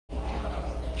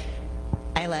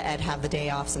I let Ed have the day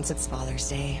off since it's Father's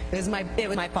Day. It was my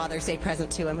Father's Day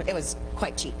present to him. It was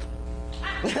quite cheap.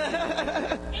 In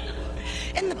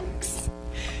the books.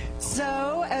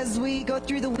 So as we go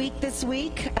through the week this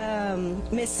week,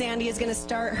 Miss Sandy is going to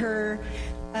start her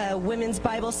women's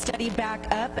Bible study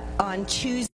back up on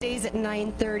Tuesdays at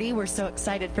 9:30. We're so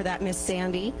excited for that, Miss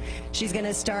Sandy. She's going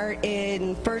to start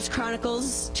in 1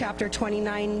 Chronicles chapter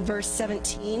 29, verse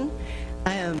 17.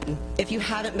 If you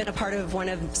haven't been a part of one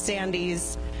of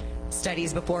Sandy's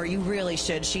studies before, you really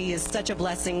should. She is such a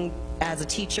blessing as a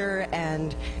teacher,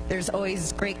 and there's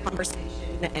always great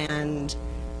conversation, and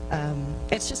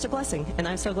it's just a blessing. And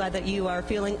I'm so glad that you are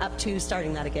feeling up to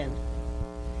starting that again.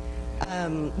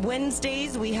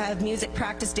 Wednesdays, we have music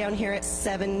practice down here at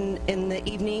 7 in the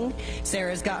evening.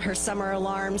 Sarah's got her summer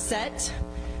alarm set,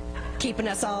 keeping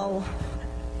us all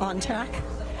on track.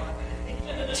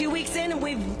 2 weeks in and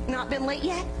we've not been late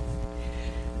yet.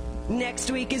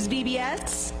 Next week is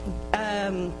VBS.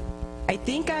 I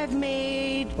think I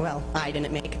made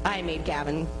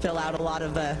Gavin fill out a lot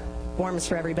of forms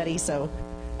for everybody, so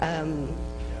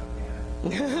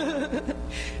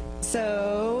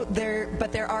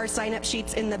there are sign-up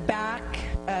sheets in the back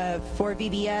for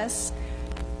VBS.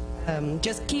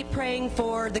 Just keep praying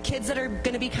for the kids that are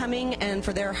going to be coming and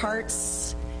for their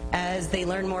hearts as they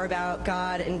learn more about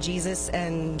God and Jesus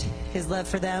and his love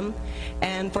for them,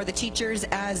 and for the teachers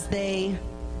as they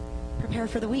prepare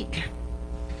for the week.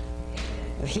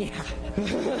 Yeah.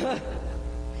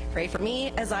 Pray for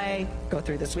me as I go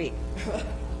through this week.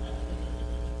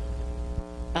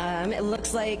 It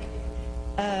looks like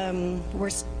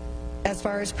as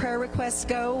far as prayer requests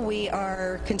go, we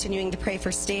are continuing to pray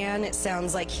for Stan. It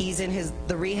sounds like he's in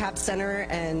the rehab center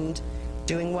and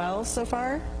doing well so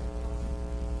far.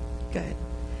 Good.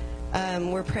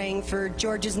 We're praying for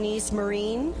George's niece,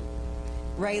 Maureen,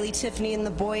 Riley, Tiffany, and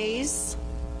the boys.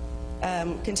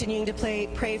 Continuing to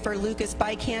pray for Lucas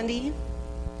by Candy,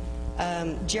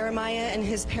 Jeremiah and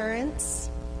his parents.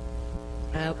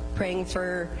 Praying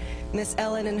for Miss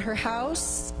Ellen and her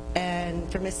house,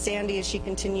 and for Miss Sandy as she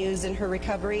continues in her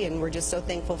recovery, and we're just so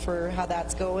thankful for how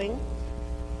that's going.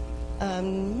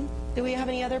 Do we have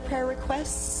any other prayer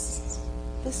requests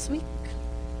this week?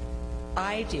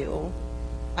 I do.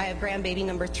 I have grandbaby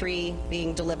number 3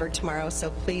 being delivered tomorrow, so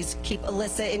please keep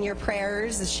Alyssa in your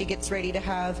prayers as she gets ready to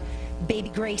have baby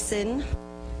Grayson.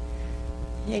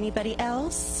 Anybody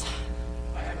else?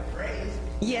 I have a praise.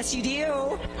 Yes, you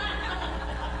do.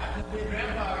 Be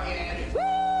grandpa again.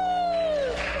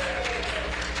 Woo!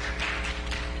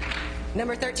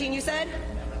 Number 13, you said?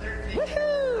 Number 13.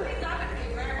 Woohoo!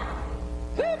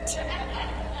 Woot!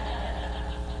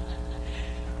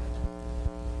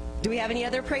 Do we have any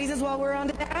other praises while we're on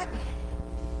to that?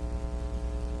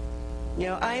 You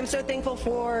know, I am so thankful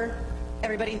for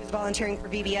everybody who's volunteering for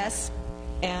VBS,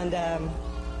 and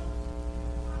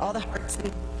all the hearts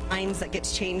and minds that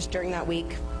gets changed during that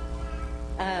week.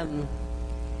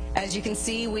 As you can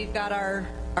see, we've got our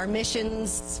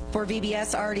missions for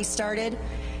VBS already started.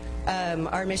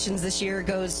 Our missions this year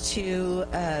goes to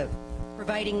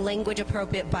providing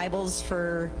language-appropriate Bibles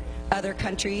for other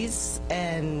countries.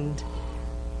 And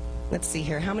let's see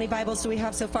here. How many Bibles do we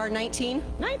have so far? 19?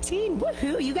 19!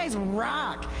 Woohoo! You guys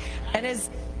rock! And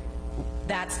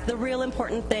that's the real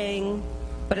important thing.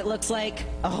 But it looks like,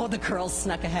 oh, the girls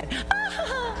snuck ahead.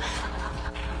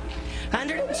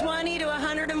 120 to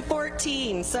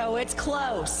 114, so it's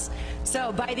close.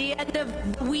 So by the end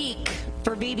of the week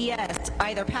for VBS,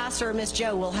 either Pastor or Miss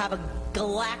Joe will have a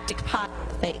galactic pot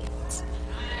of faith.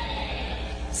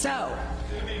 So,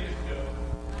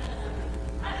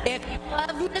 if you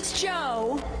love Miss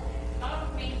Joe,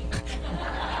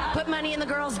 put money in the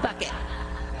girls' bucket.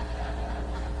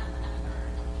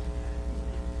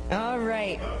 All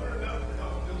right.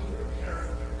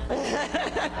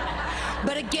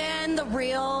 But again, the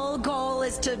real goal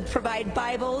is to provide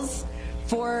Bibles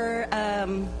for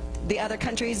the other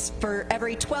countries. For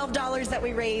every $12 that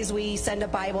we raise, we send a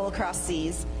Bible across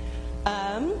seas.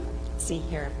 Let's see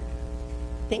here.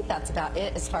 I think that's about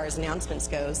it as far as announcements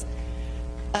goes.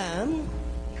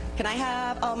 Can I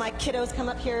have all my kiddos come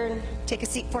up here and take a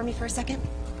seat for me for a second?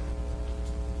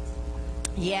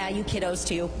 Yeah, you kiddos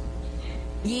too.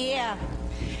 Yeah.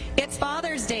 It's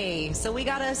Father's Day, so we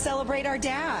gotta celebrate our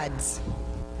dads.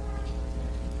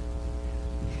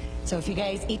 So if you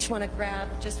guys each want to grab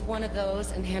just one of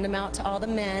those and hand them out to all the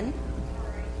men.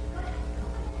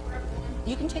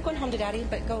 You can take one home to Daddy,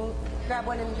 but go grab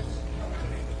one and just...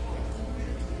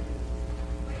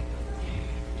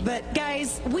 But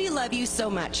guys, we love you so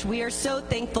much. We are so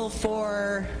thankful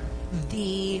for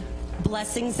the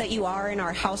blessings that you are in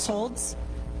our households.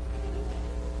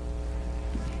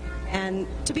 And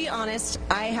to be honest,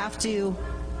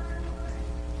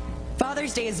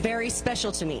 Father's Day is very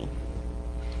special to me.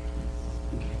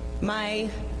 My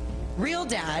real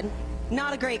dad,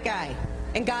 not a great guy,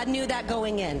 and God knew that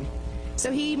going in.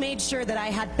 So he made sure that I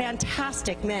had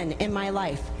fantastic men in my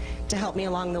life to help me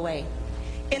along the way.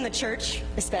 In the church,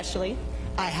 especially,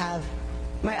 I have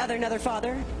my another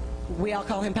father. We all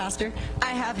call him Pastor.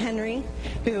 I have Henry,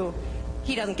 who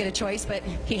he doesn't get a choice, but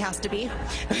he has to be.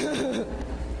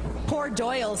 Poor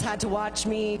Doyle's had to watch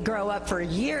me grow up for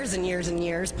years and years and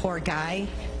years, poor guy.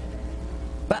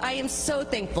 But I am so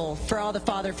thankful for all the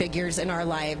father figures in our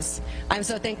lives. I'm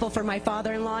so thankful for my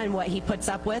father-in-law and what he puts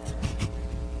up with.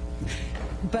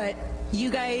 But you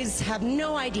guys have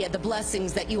no idea the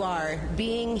blessings that you are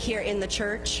being here in the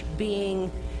church, being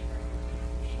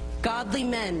godly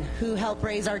men who help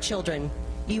raise our children.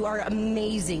 You are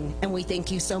amazing, and we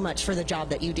thank you so much for the job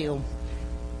that you do.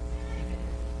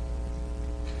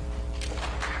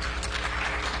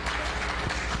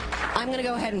 I'm going to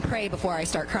go ahead and pray before I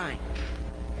start crying.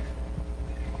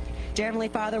 Dear Heavenly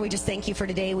Father, we just thank you for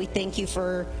today. We thank you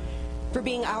for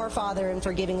being our Father and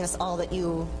for giving us all that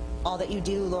you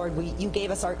do, Lord. You gave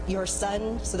us your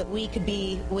Son so that we could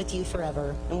be with you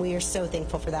forever, and we are so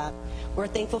thankful for that. We're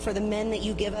thankful for the men that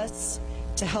you give us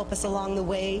to help us along the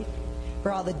way,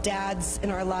 for all the dads in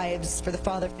our lives, for the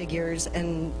father figures,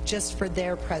 and just for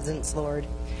their presence, Lord.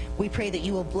 We pray that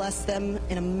you will bless them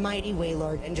in a mighty way,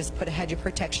 Lord, and just put a hedge of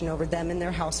protection over them and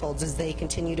their households as they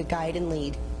continue to guide and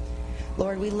lead.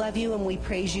 Lord, we love you and we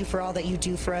praise you for all that you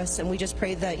do for us, and we just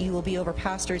pray that you will be over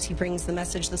Pastor as he brings the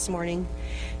message this morning,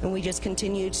 and we just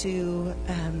continue to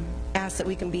ask that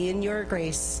we can be in your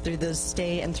grace through this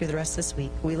day and through the rest of this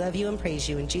week. We love you and praise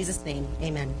you. In Jesus' name,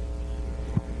 amen.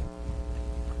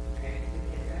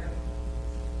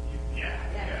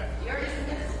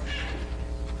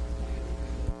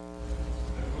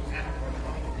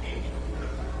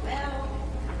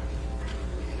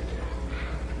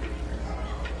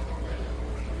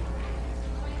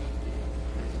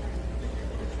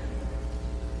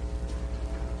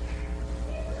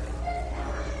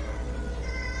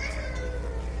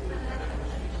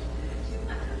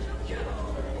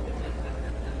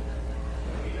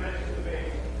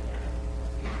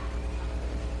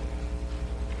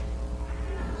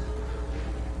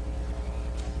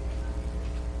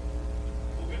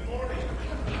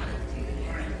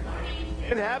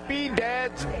 And happy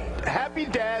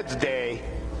Dad's Day.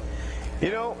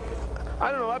 You know, I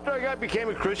don't know, after I became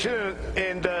a Christian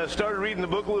and started reading the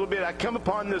book a little bit, I come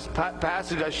upon this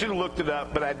passage. I should have looked it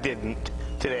up, but I didn't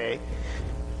today.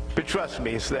 But trust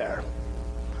me, it's there.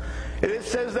 And it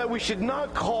says that we should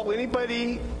not call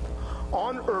anybody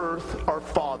on earth our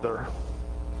father.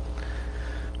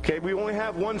 Okay, we only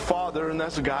have one Father, and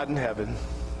that's God in heaven.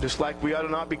 Just like we ought to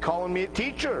not be calling me a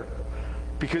teacher,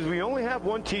 because we only have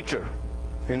one teacher,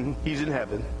 and he's in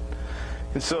heaven.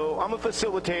 And so I'm a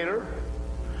facilitator,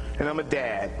 and I'm a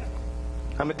dad.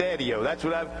 I'm a daddy-o. That's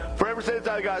what I've, forever since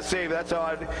I got saved, that's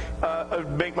how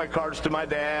I'd make my cards to my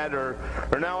dad, or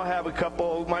now I have a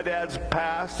couple, my dad's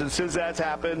passed, and since that's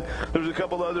happened, there's a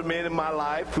couple other men in my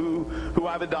life who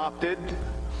I've adopted.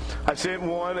 I sent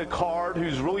one a card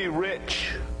who's really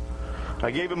rich. I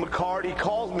gave him a card. He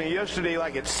called me yesterday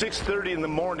like at 6:30 in the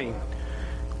morning.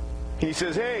 He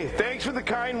says, "Hey, thanks for the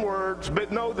kind words,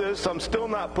 but know this, I'm still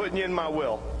not putting you in my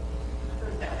will."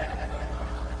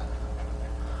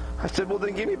 I said, "Well,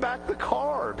 then give me back the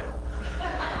card."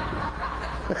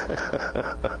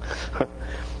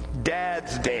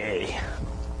 Dad's Day.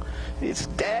 It's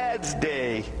Dad's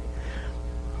Day.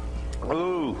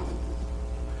 Ooh.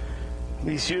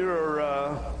 These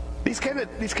kind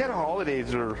of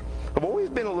holidays have always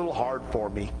been a little hard for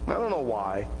me. I don't know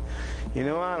why.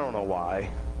 I don't know why.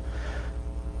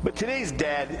 But today's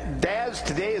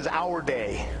today is our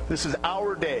day. This is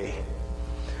our day.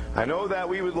 I know that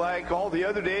we would like all the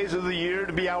other days of the year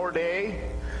to be our day,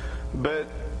 but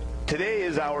today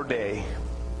is our day.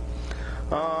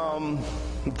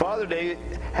 Father's Day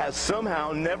has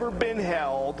somehow never been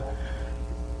held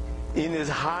in as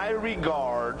high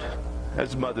regard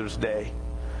as Mother's Day.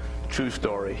 True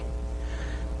story.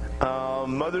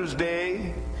 Mother's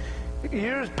Day,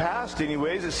 years past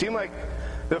anyways, it seemed like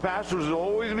the pastors would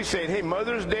always be saying, "Hey,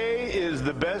 Mother's Day is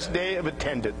the best day of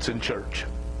attendance in church."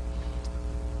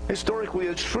 Historically,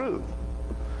 it's true.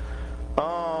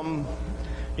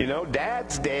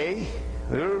 Dad's Day,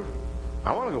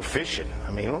 I want to go fishing.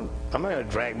 I'm not going to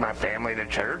drag my family to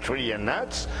church. What are you,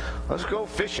 nuts? Let's go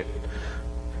fishing.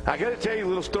 I got to tell you a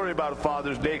little story about a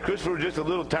Father's Day. Christopher was just a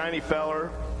little tiny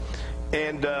feller,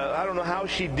 and I don't know how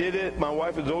she did it. My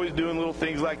wife was always doing little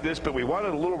things like this, but we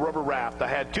wanted a little rubber raft. I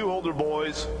had two older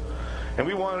boys. And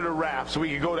we wanted a raft so we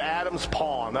could go to Adams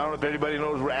Pond. I don't know if anybody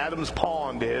knows where Adams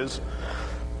Pond is.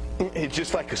 It's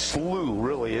just like a slough,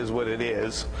 really, is what it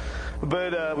is.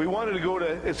 But we wanted to go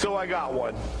to, and so I got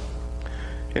one.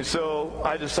 And so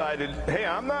I decided, hey,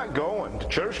 I'm not going to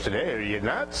church today. Are you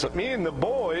nuts? Me and the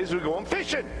boys are going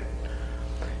fishing.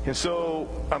 And so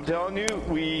I'm telling you,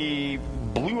 we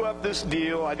blew up this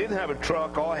deal. I didn't have a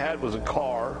truck. All I had was a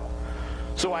car.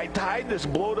 So I tied this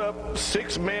blowed-up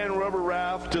 6-man rubber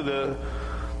raft to the,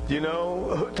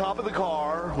 top of the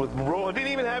car. I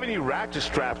didn't even have any ratchet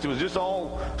straps. It was just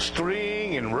all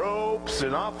string and ropes,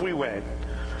 and off we went.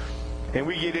 And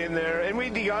we get in there, and we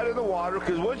got in the water,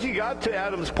 because once you got to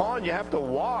Adams Pond, you have to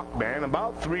walk, man,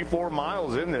 about 3-4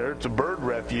 miles in there. It's a bird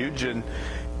refuge, and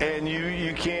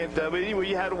you can't, but anyway,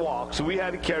 you had to walk. So we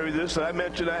had to carry this, and I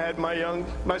mentioned I had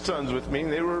my sons with me,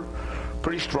 and they were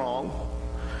pretty strong.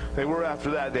 They were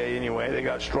after that day anyway. They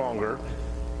got stronger.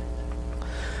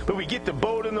 But we get the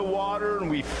boat in the water, and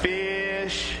we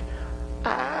fish.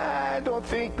 I don't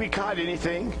think we caught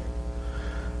anything.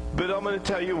 But I'm going to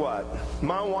tell you what.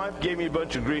 My wife gave me a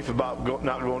bunch of grief about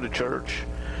not going to church.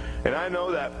 And I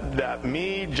know that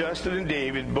me, Justin, and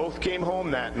David both came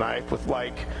home that night with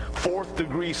like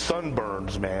 4th-degree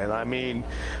sunburns, man. I mean,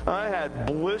 I had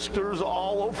blisters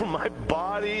all over my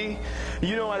body.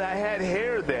 You know what? I had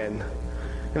hair then.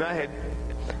 And I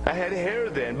had hair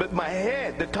then. But my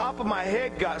head, the top of my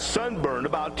head got sunburned.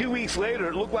 About 2 weeks later,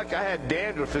 it looked like I had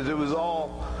dandruff as it was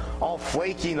all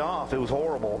flaking off. It was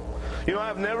horrible.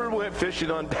 I've never went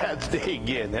fishing on Dad's Day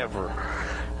again, ever.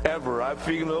 I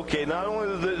figured, okay, not only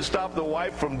does it stop the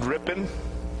wife from dripping,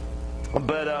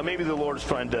 but maybe the Lord's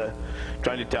trying to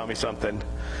tell me something.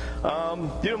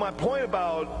 My point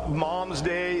about Mom's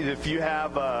Day is if you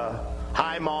have a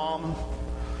hi, Mom.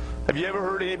 Have you ever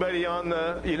heard anybody on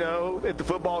the, at the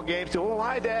football game say, oh,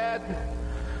 hi, Dad?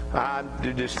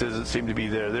 It just doesn't seem to be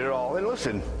there. They're all, and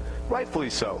listen, rightfully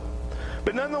so.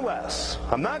 But nonetheless,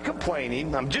 I'm not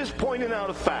complaining. I'm just pointing out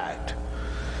a fact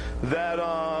that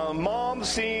moms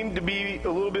seem to be a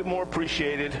little bit more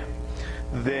appreciated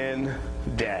than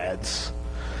dads.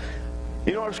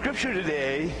 Our scripture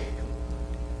today,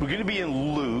 we're going to be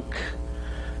in Luke,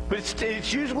 but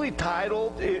it's usually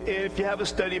titled, if you have a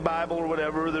study Bible or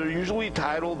whatever, they're usually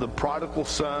titled The Prodigal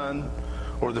Son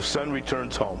or The Son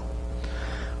Returns Home.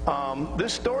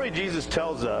 This story Jesus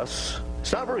tells us,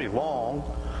 it's not very long,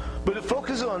 but it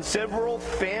focuses on several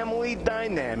family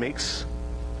dynamics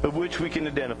of which we can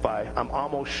identify. I'm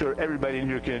almost sure everybody in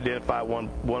here can identify one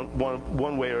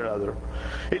way or another.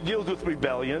 It deals with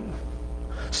rebellion,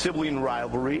 sibling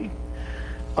rivalry,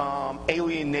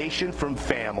 alienation from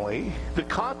family, the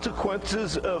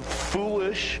consequences of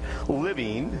foolish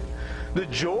living, the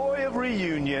joy of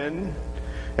reunion,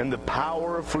 and the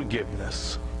power of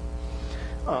forgiveness.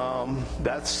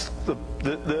 That's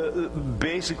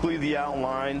basically the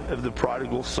outline of the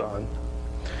prodigal son.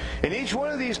 And each one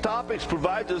of these topics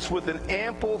provides us with an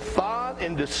ample thought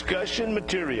and discussion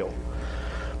material.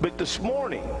 But this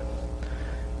morning,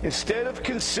 instead of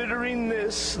considering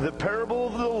this the parable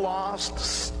of the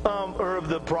lost, or of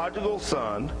the prodigal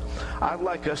son, I'd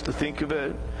like us to think of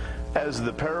it as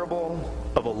the parable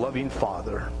of a loving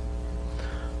father.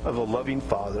 Of a loving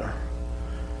father.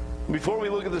 Before we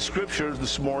look at the scriptures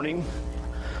this morning,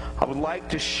 I would like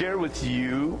to share with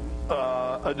you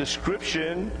a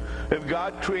description of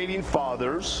God creating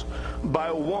fathers by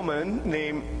a woman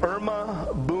named Irma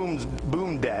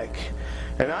Boomdeck.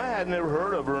 And I had never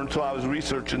heard of her until I was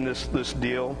researching this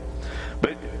deal.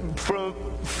 But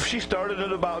she started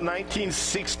at about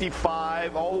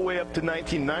 1965 all the way up to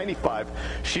 1995.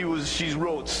 She's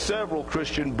wrote several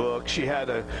Christian books. She had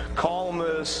a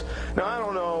columnist. Now, I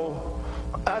don't know.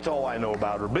 That's all I know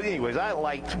about her. But anyways, I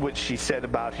liked what she said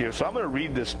about here. So I'm going to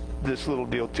read this little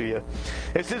deal to you.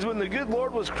 It says, when the good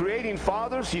Lord was creating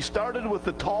fathers, he started with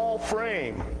the tall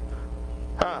frame.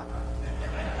 Huh.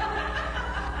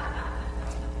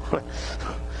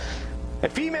 A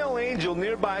female angel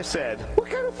nearby said, what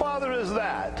kind of father is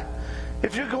that?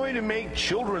 If you're going to make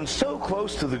children so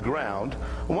close to the ground,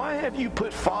 why have you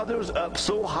put fathers up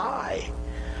so high?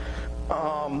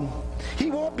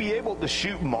 He won't be able to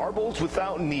shoot marbles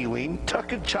without kneeling,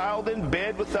 tuck a child in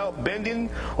bed without bending,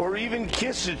 or even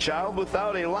kiss a child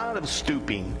without a lot of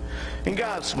stooping. And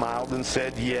God smiled and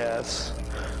said, yes,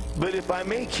 but if I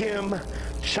make him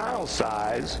child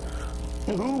size,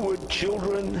 who would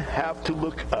children have to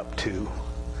look up to?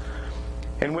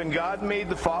 And when God made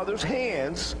the father's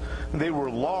hands, they were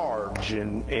large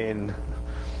and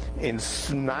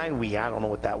sinewy. I don't know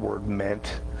what that word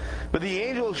meant. But the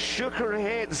angel shook her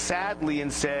head sadly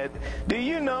and said, do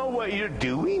you know what you're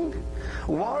doing?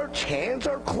 Large hands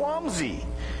are clumsy,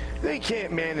 They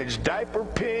can't manage diaper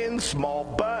pins, small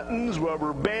buttons,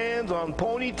 rubber bands on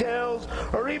ponytails,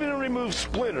 or even remove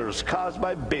splinters caused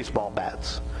by baseball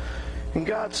bats. And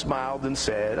God smiled and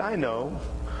said, I know,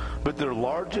 but they're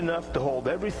large enough to hold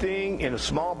everything in a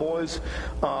small boy's,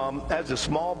 as a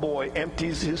small boy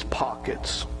empties his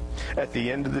pockets at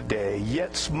the end of the day,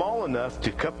 yet small enough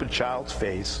to cup a child's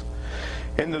face.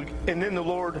 And then the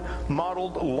Lord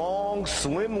modeled long,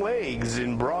 slim legs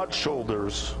and broad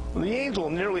shoulders. The angel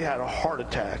nearly had a heart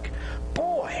attack.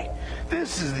 Boy,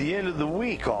 this is the end of the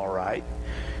week, all right.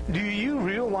 Do you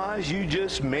realize you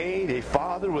just made a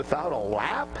father without a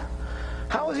lap?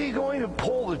 How is he going to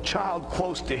pull the child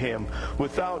close to him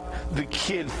without the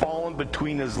kid falling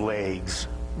between his legs?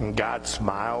 And God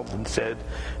smiled and said,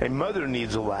 a mother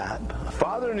needs a lap. A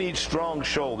father needs strong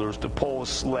shoulders to pull a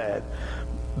sled,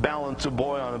 balance a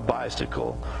boy on a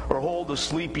bicycle, or hold a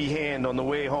sleepy hand on the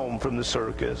way home from the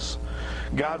circus.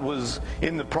 God was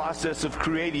in the process of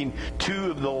creating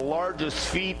two of the largest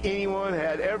feet anyone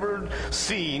had ever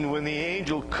seen when the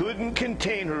angel couldn't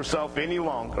contain herself any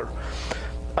longer.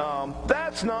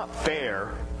 That's not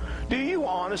fair. Do you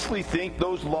honestly think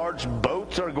those large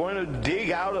boats are going to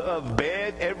dig out of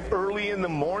bed early in the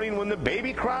morning when the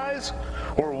baby cries?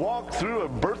 Or walk through a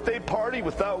birthday party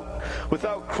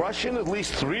without crushing at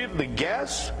least 3 of the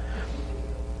guests?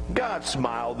 God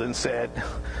smiled and said,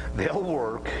 they'll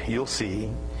work, you'll see.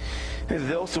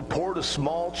 They'll support a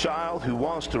small child who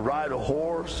wants to ride a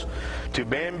horse to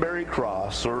Banbury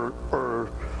Cross,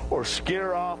 or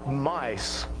scare off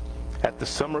mice at the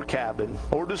summer cabin,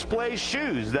 or display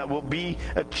shoes that will be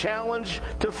a challenge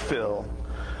to fill.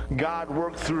 God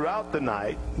worked throughout the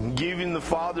night, giving the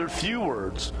Father few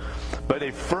words, but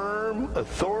a firm,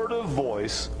 authoritative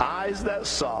voice, eyes that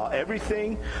saw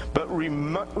everything but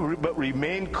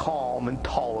remained calm and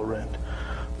tolerant.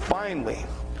 Finally,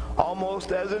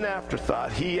 almost as an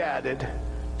afterthought, he added,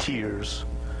 tears.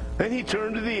 Then he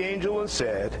turned to the angel and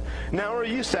said, now are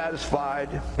you satisfied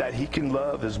that he can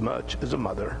love as much as a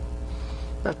mother?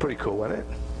 That's pretty cool, isn't it?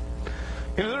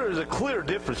 You know, there is a clear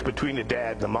difference between a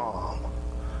dad and a mom.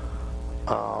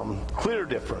 Clear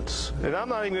difference. And I'm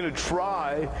not even going to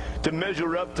try to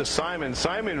measure up to Simon.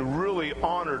 Simon really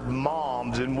honored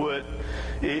moms and what,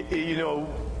 you know,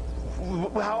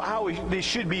 how they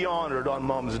should be honored on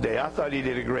Mom's Day. I thought he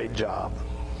did a great job.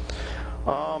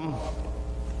 But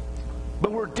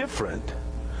we're different.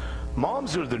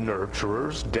 Moms are the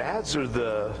nurturers. Dads are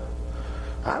the,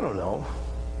 I don't know.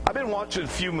 I've been watching a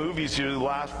few movies here the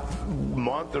last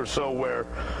month or so where,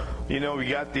 you know, we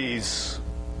got these,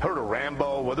 heard of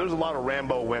Rambo? Well, there's a lot of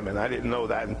Rambo women. I didn't know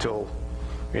that until,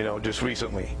 you know, just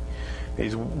recently.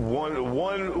 These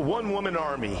one woman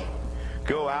army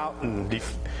go out and,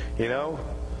 you know,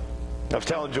 I was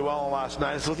telling Joelle last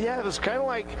night, I said, yeah, it was kind of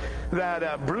like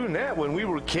that brunette when we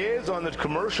were kids on the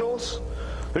commercials.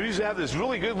 They used to have this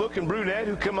really good-looking brunette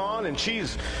who come on, and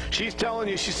she's telling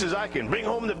you, she says, I can bring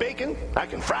home the bacon, I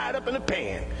can fry it up in a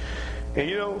pan, and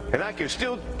you know, and I can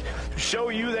still show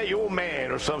you that you're a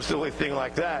man, or some silly thing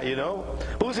like that, you know.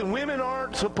 But listen, women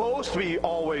aren't supposed to be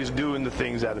always doing the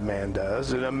things that a man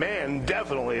does, and a man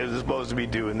definitely is supposed to be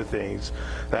doing the things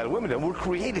that a woman does. We're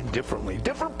created differently,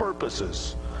 different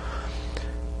purposes.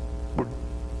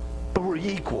 But we're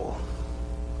equal.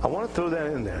 I want to throw that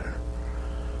in there.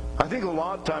 I think a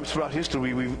lot of times throughout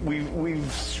history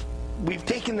we've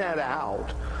taken that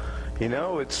out. You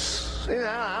know, it's, you know,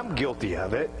 I'm guilty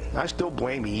of it. I still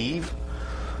blame Eve.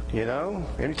 You know,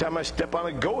 anytime I step on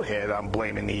a goat head, I'm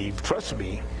blaming Eve. Trust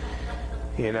me.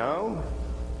 You know,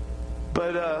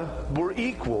 but we're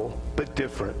equal but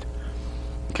different.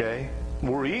 Okay,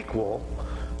 we're equal.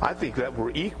 I think that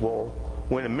we're equal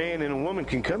when a man and a woman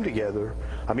can come together.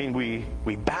 I mean,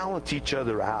 we balance each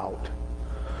other out.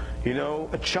 You know,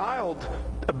 a child,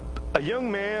 a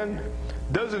young man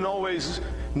doesn't always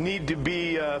need to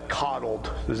be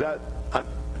coddled. Is that,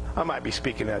 I might be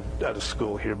speaking out of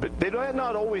school here, but they do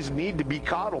not always need to be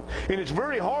coddled. And it's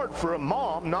very hard for a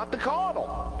mom not to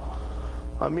coddle.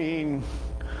 I mean,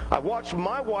 I watched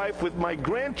my wife with my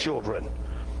grandchildren,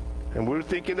 and we're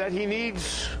thinking that he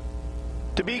needs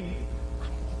to be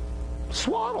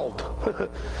swaddled.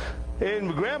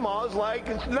 And grandma's like,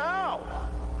 no.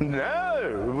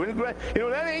 No, you know,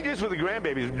 that ain't just with the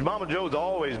grandbabies. Mama Joe's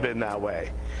always been that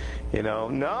way. You know,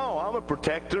 no, I'm a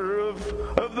protector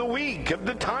of the weak, of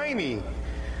the tiny.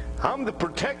 I'm the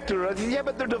protector of, yeah,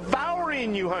 but they're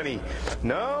devouring you, honey.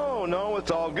 No,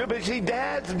 it's all good. But see,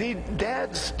 dad's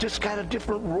just got a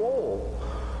different role.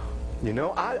 You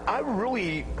know,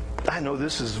 I know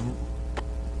this is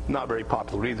not very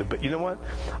popular either, but you know what?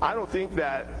 I don't think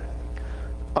that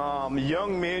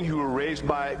young men who were raised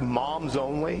by moms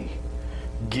only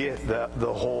get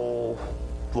the whole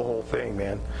thing,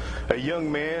 man. A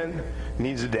young man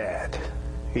needs a dad.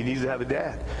 He needs to have a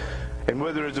dad. And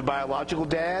whether it's a biological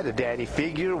dad, a daddy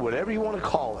figure, whatever you want to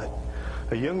call it,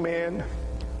 a young man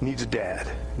needs a dad,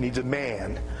 needs a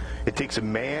man. It takes a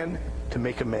man to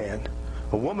make a man.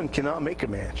 A woman cannot make a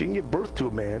man. She can give birth to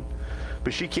a man,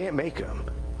 but she can't make him.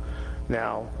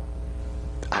 Now,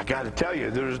 I got to tell you,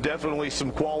 there's definitely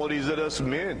some qualities that us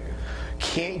men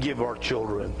can't give our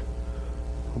children.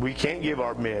 We can't give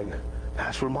our men.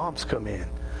 That's where moms come in.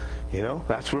 You know,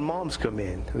 that's where moms come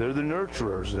in. They're the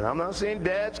nurturers. And I'm not saying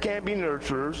dads can't be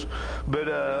nurturers, but,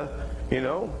 you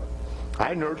know,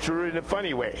 I nurture in a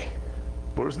funny way.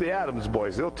 Where's the Adams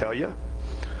boys? They'll tell you.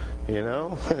 You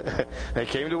know, they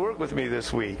came to work with me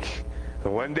this week.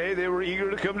 And one day they were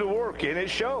eager to come to work, and it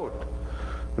showed.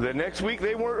 The next week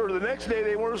they weren't, or the next day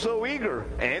they weren't so eager,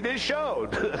 and it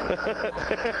showed.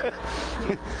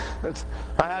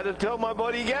 I had to tell my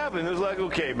buddy Gavin, it was like,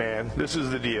 okay, man, this is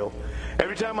the deal.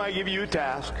 Every time I give you a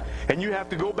task, and you have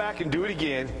to go back and do it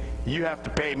again, you have to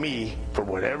pay me for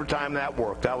whatever time that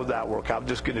worked. That was that work. I'm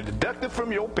just going to deduct it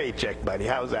from your paycheck, buddy.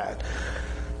 How's that?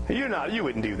 You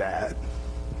wouldn't do that.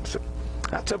 So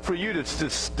that's up for you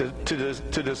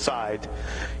to decide.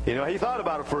 You know, he thought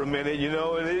about it for a minute, you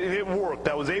know, and it worked.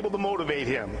 I was able to motivate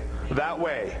him that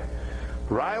way.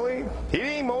 Riley, he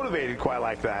ain't motivated quite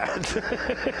like that.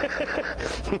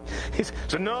 He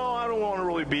said, no, I don't want to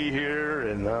really be here.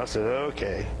 And I said,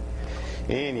 okay.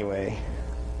 Anyways,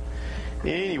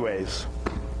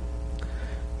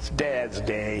 it's Dad's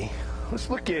Day. Let's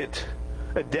look at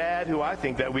a dad who I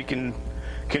think that we can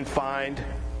find.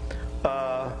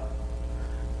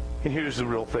 And here's the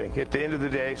real thing. At the end of the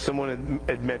day, someone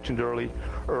had mentioned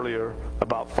earlier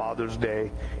about Father's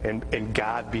Day and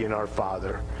God being our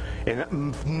Father.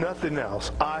 And nothing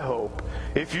else, I hope,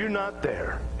 if you're not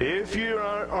there, if you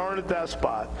aren't at that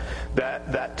spot,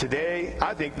 that today,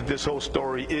 I think that this whole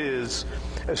story is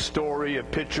a story, a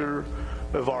picture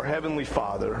of our Heavenly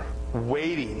Father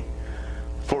waiting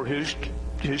for his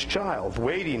child,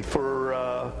 waiting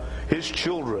for his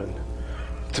children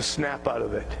to snap out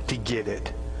of it, to get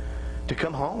it, to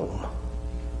come home,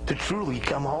 to truly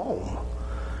come home.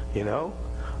 You know,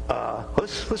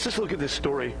 let's just look at this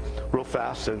story real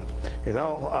fast, and you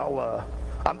know,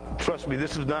 trust me,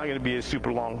 this is not going to be a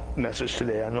super long message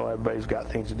today. I know everybody's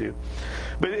got things to do,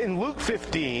 but in Luke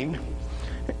 15,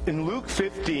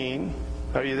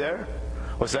 are you there?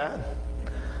 What's that?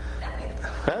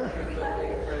 Huh?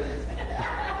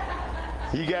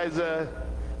 You guys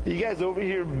over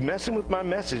here messing with my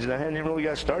message, and I hadn't even really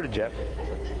got started yet.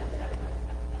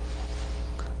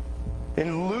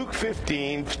 In Luke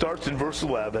 15, starts in verse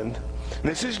 11.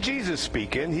 This is Jesus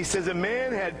speaking. He says, a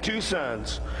man had 2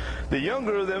 sons. The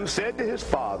younger of them said to his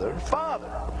father,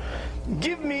 Father,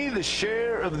 give me the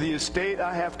share of the estate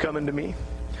I have coming to me.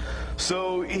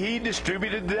 So he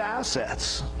distributed the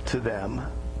assets to them.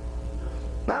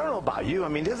 I don't know about you. I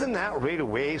mean, doesn't that right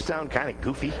away sound kind of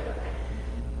goofy?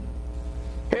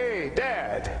 Hey,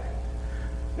 Dad,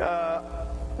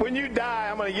 when you die,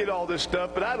 I'm going to get all this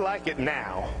stuff, but I'd like it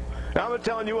now. Now, I'm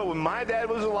telling you what, when my dad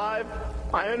was alive,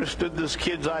 I understood this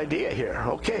kid's idea here.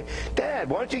 Okay, Dad,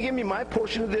 why don't you give me my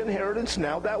portion of the inheritance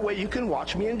now? That way you can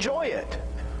watch me enjoy it.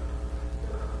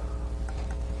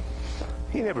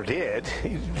 He never did.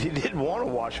 He didn't want to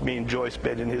watch me enjoy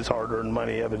spending his hard-earned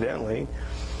money, evidently.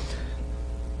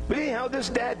 But anyhow, this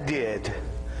dad did.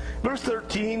 Verse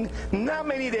 13, not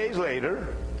many days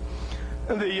later,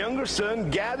 the younger son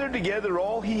gathered together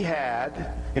all he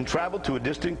had and traveled to a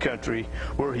distant country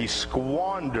where he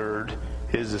squandered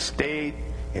his estate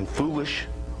in foolish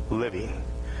living.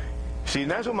 See,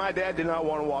 that's what my dad did not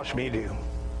want to watch me do.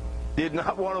 Did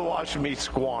not want to watch me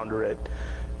squander it.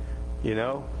 You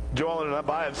know, Joel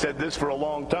and I have said this for a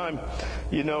long time.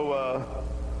 You know,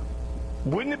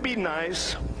 wouldn't it be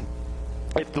nice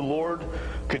if the Lord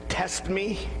could test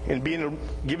me and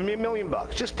giving me $1 million?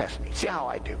 Just test me. See how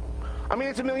I do. I mean,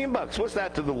 it's $1 million. What's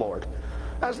that to the Lord?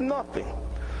 That's nothing.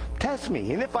 Test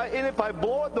me. And if I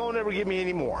blow it, don't ever give me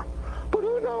any more. But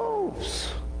who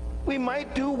knows? We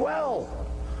might do well.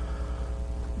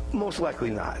 Most likely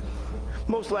not.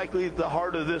 Most likely at the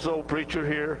heart of this old preacher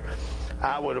here,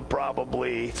 I would have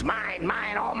probably, it's mine,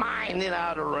 all mine. Then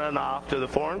I'd have run off to the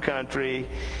foreign country.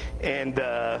 And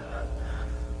I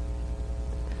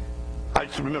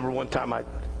just remember one time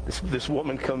this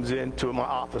woman comes into my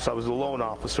office. I was a loan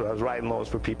officer. I was writing loans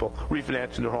for people,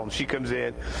 refinancing their homes. She comes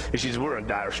in, and she says, we're in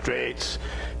dire straits,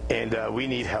 and we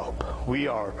need help. We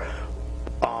are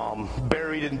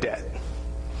buried in debt.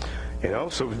 You know,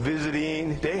 so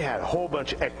visiting, they had a whole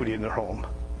bunch of equity in their home.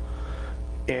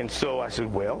 And so I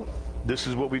said, well, This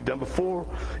is what we've done before.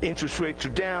 Interest rates are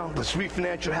down. Let's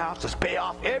refinance your house. Let's pay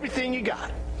off everything you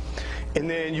got. And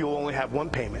then you'll only have one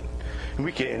payment. And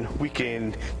we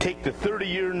can take the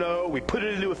 30-year note, we put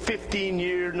it into a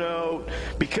 15-year note.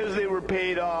 Because they were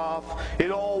paid off,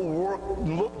 it all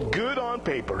looked good on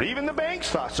paper. Even the banks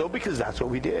thought so, because that's what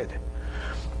we did.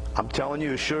 I'm telling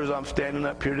you, as sure as I'm standing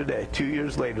up here today, 2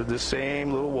 years later, this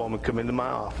same little woman come into my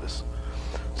office.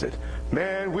 Said,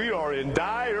 man, we are in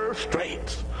dire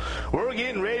straits. We're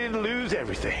getting ready to lose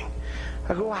everything.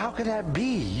 I go, well, how could that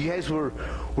be? You guys were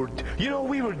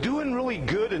we were doing really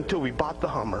good until we bought the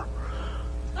Hummer.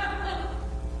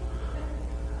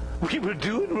 We were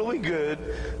doing really good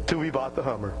till we bought the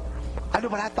Hummer. I know,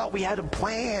 but I thought we had a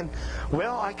plan.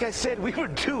 Well, like I said, we were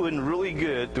doing really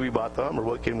good till we bought the Hummer.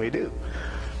 What can we do?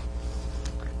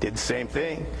 Did the same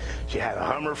thing. She had a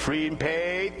Hummer free and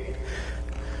paid.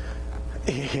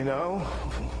 You know,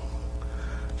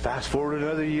 fast forward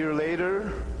another year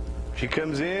later, she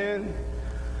comes in,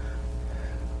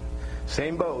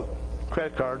 same boat,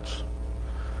 credit cards.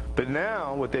 But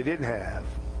now what they didn't have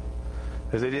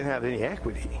is they didn't have any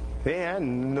equity. They had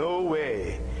no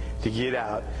way to get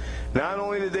out. Not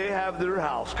only did they have their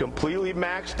house completely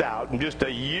maxed out, and just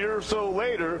a year or so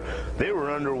later, they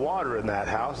were underwater in that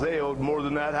house. They owed more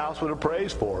than that house would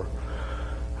appraise for,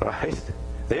 right?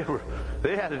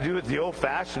 They had to do it the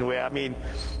old-fashioned way. I mean,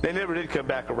 they never did come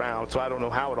back around, so I don't know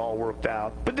how it all worked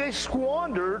out. But they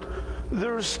squandered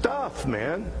their stuff,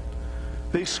 man.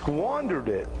 They squandered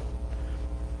it.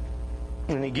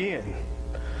 And again,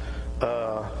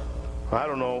 I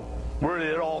don't know where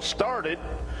it all started,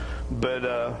 but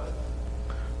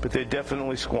they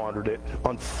definitely squandered it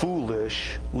on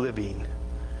foolish living.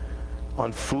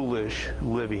 On foolish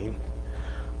living.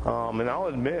 And I'll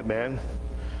admit, man,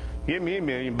 give me $1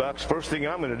 million. First thing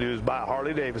I'm going to do is buy a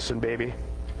Harley Davidson, baby.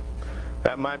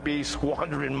 That might be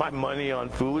squandering my money on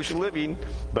foolish living,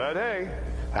 but hey,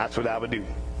 that's what I would do.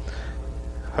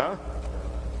 Huh?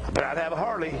 But I'd have a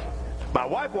Harley. My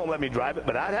wife won't let me drive it,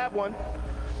 but I'd have one.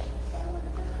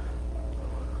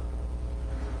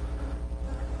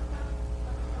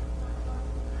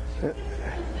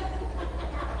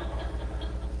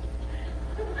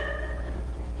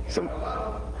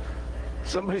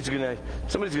 Somebody's gonna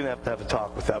have to have a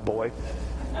talk with that boy.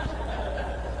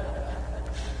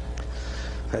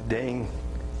 That dang.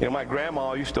 You know, my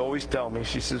grandma used to always tell me,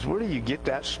 she says, where do you get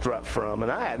that strut from?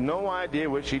 And I had no idea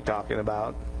what she's talking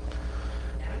about.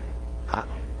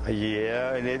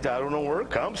 Yeah, and I don't know where it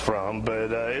comes from,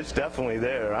 but it's definitely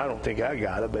there. I don't think I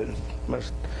got it, but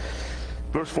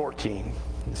verse 14,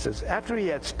 it says, after he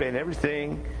had spent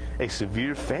everything, a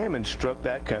severe famine struck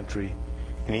that country,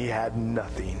 and he had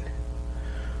nothing.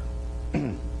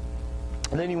 And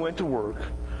then he went to work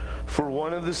for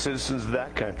one of the citizens of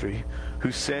that country,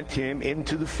 who sent him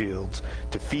into the fields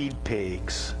to feed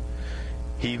pigs.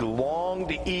 He longed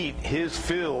to eat his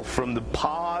fill from the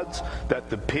pods that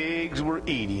the pigs were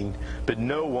eating, but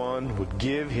no one would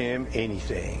give him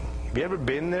anything. Have you ever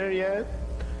been there yet?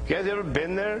 You guys ever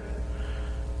been there?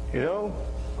 You know,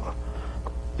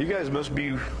 you guys must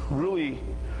be really,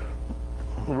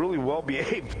 really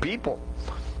well-behaved people,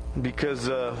 because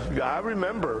I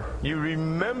remember. You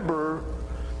remember.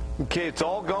 Okay, it's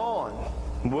all gone.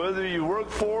 Whether you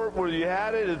worked for it, whether you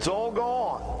had it, it's all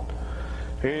gone.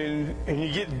 And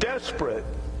you get desperate.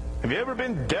 Have you ever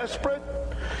been desperate?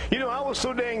 You know, I was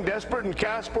so dang desperate in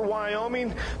Casper,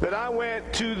 Wyoming, that I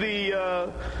went to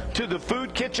the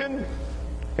food kitchen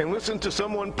and listened to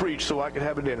someone preach so I could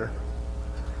have a dinner.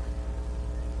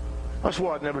 I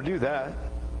swore I'd never do that.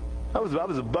 I was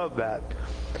above that.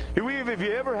 Have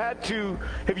you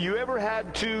ever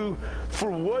had to, for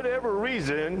whatever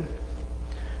reason,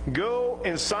 go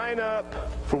and sign up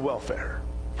for welfare?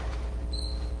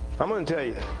 I'm going to tell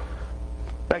you,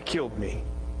 that killed me.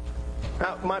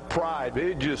 My pride,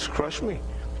 it just crushed me.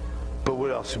 But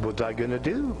what else was I going to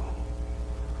do?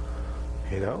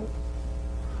 You know?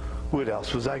 What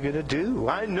else was I going to do?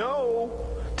 I know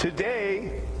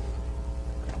today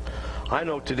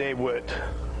what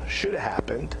should have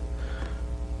happened.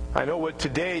 I know what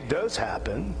today does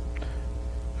happen.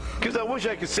 Because I wish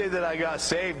I could say that I got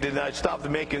saved and I stopped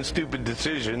making stupid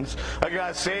decisions. I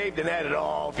got saved and had it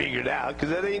all figured out, because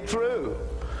that ain't true.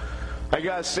 I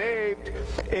got saved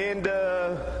and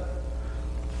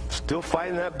still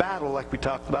fighting that battle like we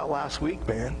talked about last week,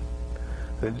 man.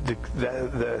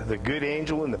 The good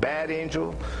angel and the bad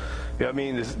angel. I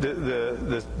mean,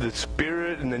 the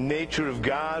spirit and the nature of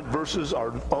God versus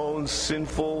our own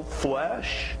sinful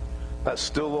flesh. That's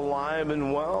still alive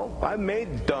and well. I've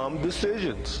made dumb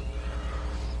decisions.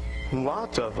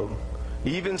 Lots of them.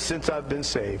 Even since I've been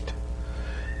saved.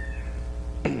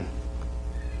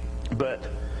 But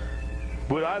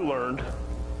what I learned,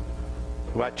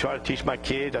 what I try to teach my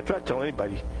kids, I try to tell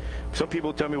anybody. Some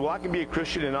people tell me, well, I can be a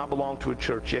Christian and not belong to a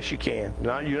church. Yes, you can.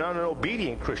 You're not an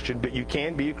obedient Christian, but you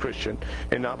can be a Christian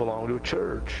and not belong to a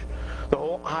church. The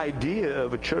whole idea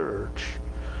of a church.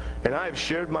 And I've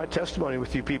shared my testimony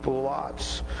with you people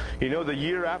lots. You know, the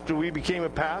year after we became a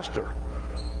pastor,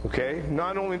 okay,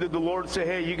 not only did the Lord say,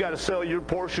 hey, you got to sell your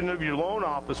portion of your loan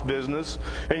office business,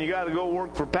 and you got to go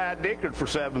work for Pat Dickard for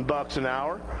 $7 an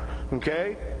hour,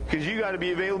 okay, because you got to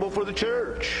be available for the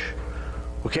church.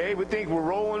 Okay, we think we're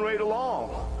rolling right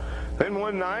along. Then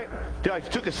one night, I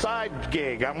took a side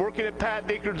gig. I'm working at Pat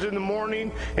Dickard's in the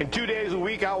morning, and 2 days a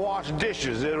week I wash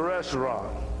dishes at a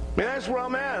restaurant. I mean, that's where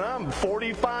I'm at. I'm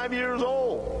 45 years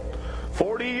old.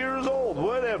 40 years old,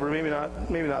 whatever. Maybe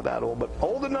not that old, but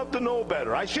old enough to know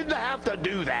better. I shouldn't have to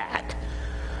do that.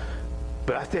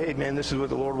 But I say, hey, man, this is what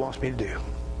the Lord wants me to do.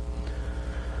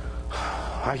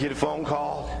 I get a phone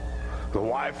call. The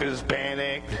wife is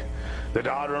panicked. The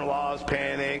daughter-in-law is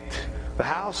panicked. The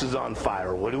house is on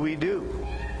fire. What do?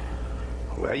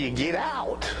 Well, you get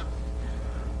out.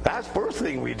 That's the first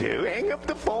thing we do. Hang up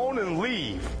the phone and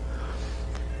leave.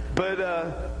 But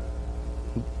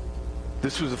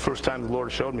this was the first time the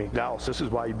Lord showed me, Dallas, this is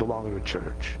why you belong to a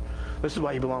church. This is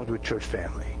why you belong to a church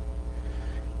family.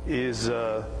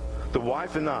 The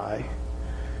wife and I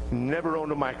never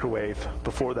owned a microwave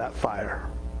before that fire.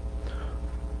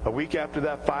 A week after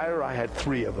that fire, I had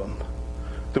 3 of them.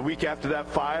 The week after that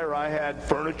fire, I had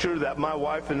furniture that my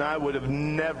wife and I would have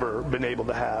never been able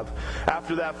to have.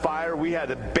 After that fire, we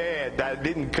had a bed that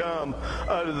didn't come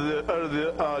out of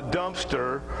the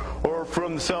dumpster or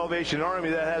from the Salvation Army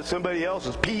that had somebody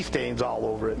else's pee stains all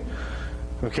over it.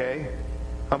 Okay?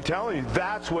 I'm telling you,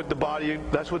 that's what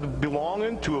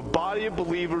belonging to a body of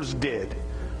believers did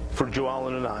for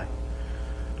Joellen and I.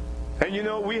 And you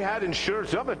know, we had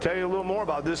insurance. I'm going to tell you a little more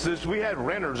about this. We had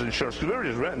renter's insurance because we were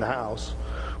just renting the house.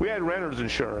 We had renter's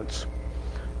insurance.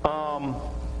 About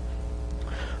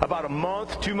a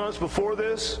month, 2 months before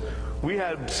this, we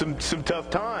had some tough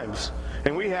times.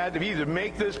 And we had to either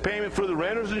make this payment for the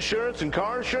renter's insurance and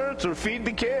car insurance or feed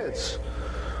the kids.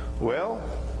 Well,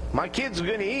 my kids are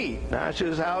going to eat. That's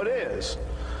just how it is.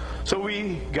 So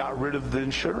we got rid of the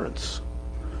insurance.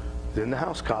 Then the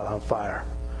house caught on fire.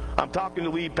 I'm talking to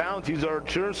Lee Pounds, he's our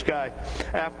insurance guy,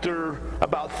 after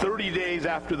about 30 days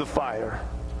after the fire.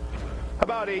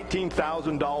 About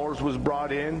 $18,000 was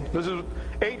brought in. This is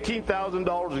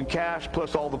 $18,000 in cash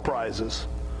plus all the prizes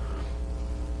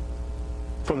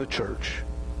from the church.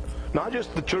 Not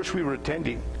just the church we were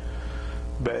attending,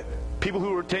 but people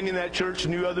who were attending that church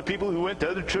knew other people who went to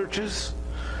other churches.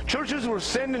 Churches were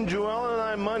sending Joellen and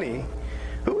I money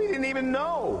who we didn't even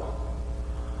know.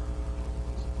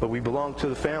 But we belong to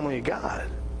the family of God.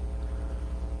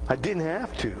 I didn't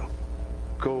have to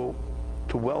go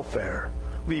to welfare.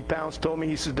 Lee Pounds told me,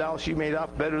 he said, Dallas, you made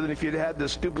out better than if you'd had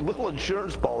this stupid little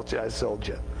insurance policy I sold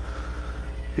you.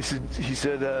 He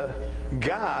said,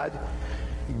 God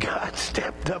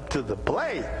stepped up to the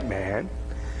plate, man.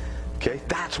 Okay,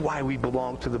 that's why we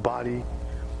belong to the body.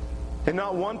 And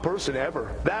not one person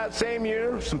ever. That same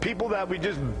year, some people that we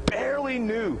just barely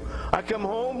knew. I come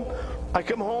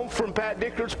home from Pat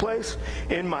Dickard's place.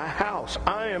 In my house,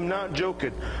 I am not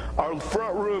joking, our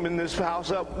front room in this house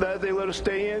that they let us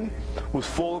stay in was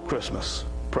full of Christmas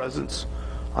presents.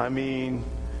 I mean,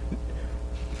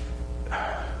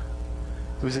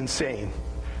 it was insane.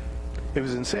 It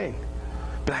was insane.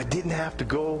 But I didn't have to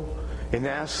go and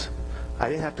ask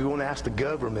the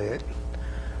government.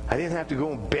 I didn't have to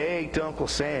go and beg to Uncle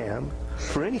Sam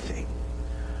for anything.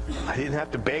 I didn't have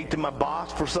to beg to my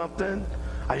boss for something.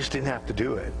 I just didn't have to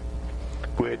do it.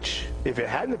 Which, if it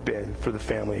hadn't have been for the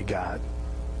family of God,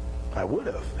 I would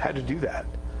have had to do that.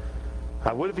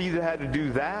 I would have either had to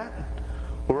do that,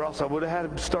 or else I would have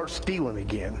had to start stealing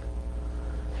again.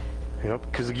 You know,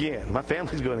 because again, my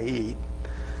family's going to eat.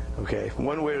 Okay,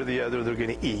 one way or the other, they're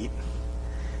going to eat.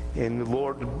 And the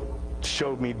Lord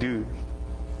showed me, dude,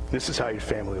 this is how your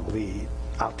family will eat.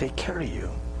 I'll take care of you.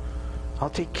 I'll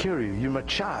take care of you. You're my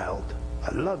child.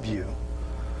 I love you.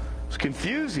 It's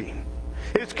confusing.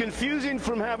 It's confusing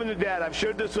from having a dad. I've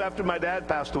shared this after my dad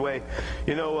passed away.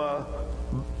 You know,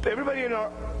 everybody in our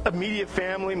immediate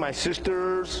family, my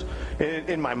sisters,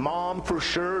 and my mom for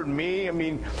sure, and me, I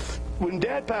mean, when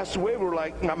Dad passed away, we're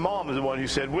like, my mom is the one who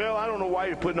said, well, I don't know why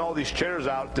you're putting all these chairs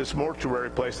out at this mortuary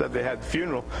place that they had the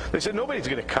funeral. They said, nobody's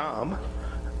going to come.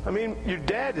 I mean, your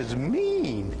dad is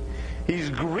mean. He's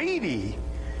greedy.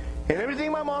 And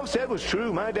everything my mom said was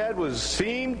true. My dad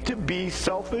seemed to be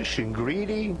selfish and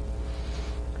greedy.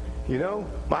 You know,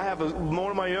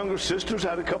 one of my younger sisters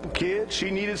had a couple kids. She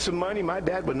needed some money. My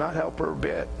dad would not help her a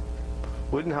bit.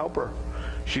 Wouldn't help her.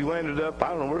 She landed up, I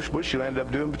don't know what she landed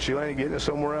up doing, but she landed getting it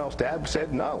somewhere else. Dad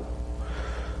said no.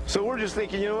 So we're just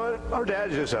thinking, you know what? Our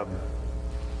dad's just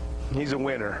he's a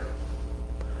winner.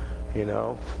 You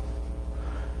know?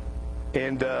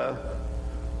 And,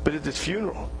 but at this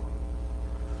funeral,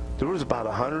 there was about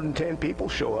 110 people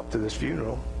show up to this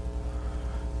funeral.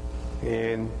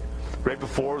 And right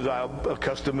before, as I'm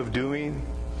accustomed of doing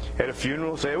at a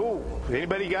funeral, say, oh,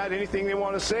 anybody got anything they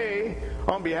want to say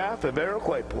on behalf of Errol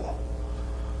Claypool?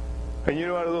 And you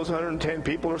know, out of those 110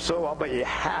 people or so, I'll bet you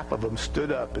half of them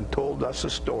stood up and told us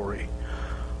a story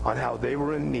on how they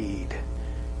were in need.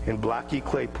 And Blackie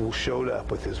Claypool showed up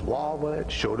with his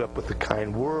wallet, showed up with a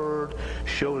kind word,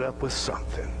 showed up with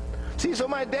something. See, so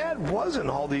my dad wasn't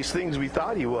all these things we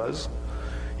thought he was.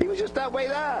 He was just that way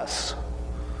to us.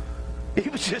 He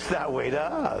was just that way to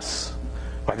us.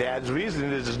 My dad's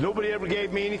reason is nobody ever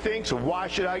gave me anything, so why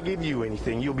should I give you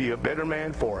anything? You'll be a better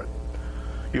man for it.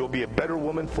 You'll be a better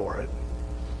woman for it.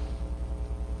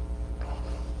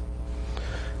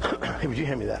 Hey, would you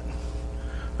hand me that?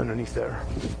 Underneath there.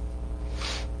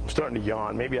 I'm starting to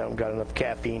yawn. Maybe I haven't got enough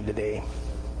caffeine today.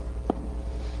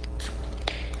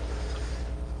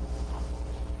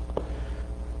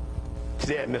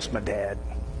 Today I miss my dad.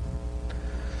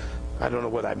 I don't know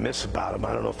what I miss about him.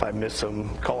 I don't know if I miss him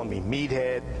calling me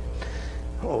meathead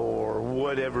or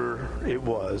whatever it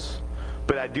was.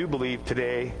 But I do believe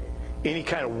today, any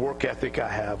kind of work ethic I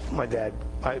have, my dad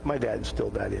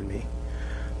instilled that in me.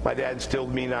 My dad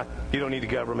instilled me you don't need a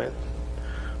government.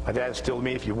 My dad instilled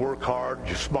me if you work hard,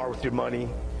 you're smart with your money,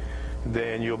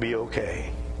 then you'll be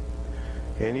okay.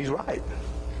 And he's right.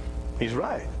 He's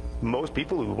right. Most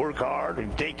people who work hard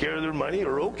and take care of their money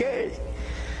are okay.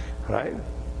 Right?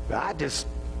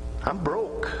 I'm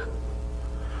broke.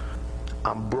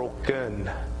 I'm broken,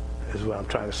 is what I'm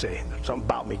trying to say. Something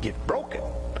about me gets broken.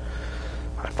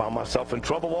 I found myself in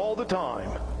trouble all the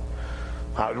time.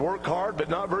 I would work hard, but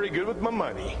not very good with my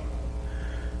money.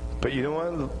 But you know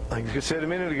what? Like I said a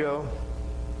minute ago,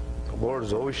 the Lord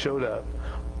has always showed up.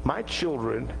 My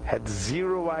children had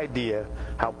zero idea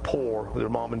how poor their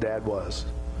mom and dad was.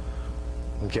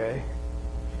 Okay?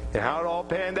 And how it all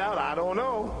panned out, I don't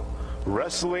know.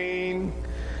 Wrestling,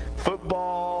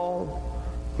 football.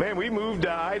 Man, we moved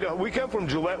to Idaho. We come from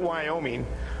Gillette, Wyoming,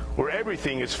 where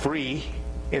everything is free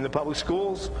in the public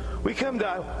schools. We come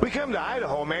to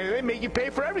Idaho, man, and they make you pay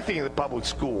for everything in the public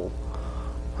school.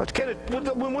 That's kind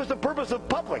of, when was the purpose of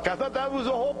public? I thought that was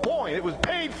the whole point. It was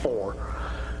paid for.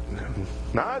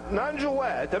 Not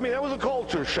Gillette. I mean, that was a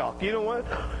culture shock. You know what?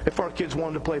 If our kids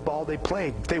wanted to play ball, they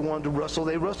played. If they wanted to wrestle,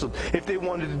 they wrestled. If they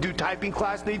wanted to do typing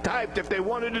class, they typed. If they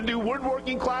wanted to do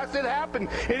woodworking class, it happened.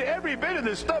 And every bit of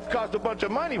this stuff cost a bunch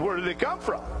of money. Where did it come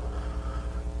from?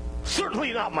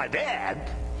 Certainly not my dad.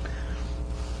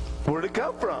 Where did it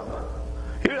come from?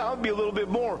 Here, I'll be a little bit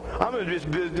more. I'm going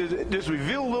to just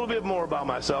reveal a little bit more about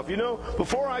myself. You know,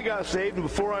 before I got saved and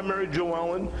before I married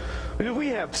Joellen, we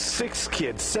have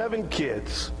 7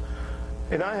 kids.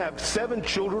 And I have 7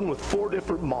 children with 4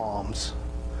 different moms.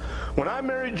 When I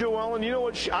married Joellen, you know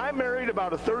what? I married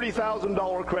about a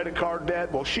 $30,000 credit card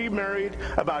debt. Well, she married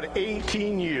about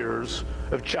 18 years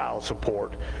of child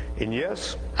support. And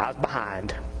yes, I was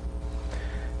behind.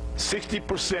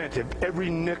 60% of every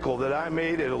nickel that I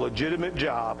made at a legitimate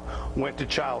job went to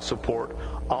child support,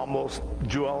 almost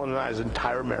Joellen and I's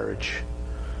entire marriage.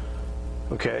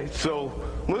 Okay, so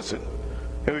listen,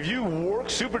 if you work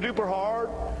super duper hard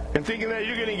and thinking that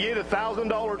you're going to get a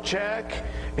 $1,000 check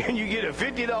and you get a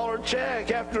 $50 check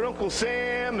after Uncle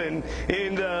Sam and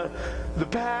the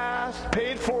past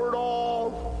paid for it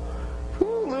all, a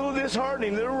little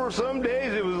disheartening. There were some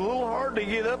days it was a little hard to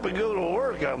get up and go to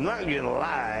work. I'm not going to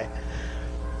lie.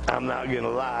 I'm not going to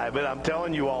lie. But I'm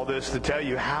telling you all this to tell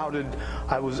you how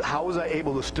was I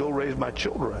able to still raise my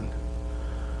children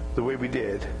the way we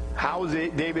did? How was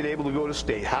David able to go to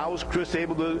state? How was Chris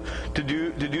able to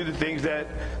do the things that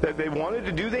they wanted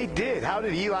to do? They did. How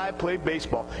did Eli play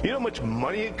baseball? You know how much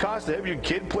money it costs to have your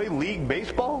kid play league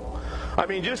baseball? I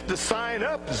mean, just to sign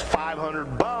up is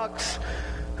 $500.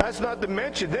 That's not to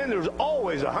mention, then there's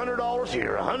always $100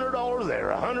 here, $100 there,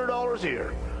 $100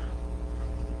 here.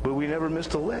 But we never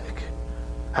missed a lick.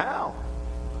 How?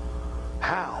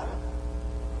 How?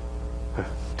 I'm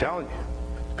telling you,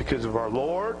 it's because of our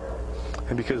Lord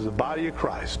and because of the body of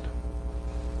Christ.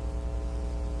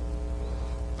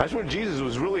 That's when Jesus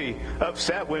was really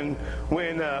upset when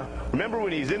remember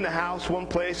when he's in the house one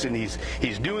place and he's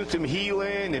doing some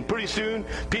healing, and pretty soon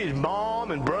his mom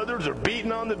and brothers are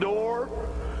beating on the door.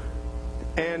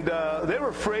 And they were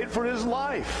afraid for his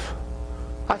life.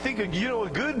 I think, a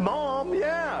good mom,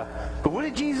 yeah. But what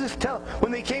did Jesus tell?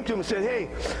 When they came to him and said,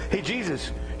 hey,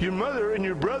 Jesus, your mother and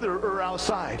your brother are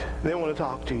outside. They want to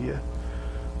talk to you.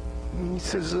 And he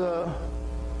says,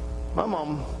 my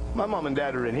mom and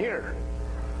dad are in here.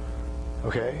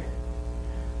 Okay?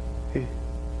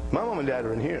 My mom and dad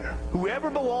are in here. Whoever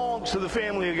belongs to the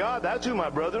family of God, that's who my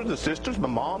brothers and sisters, my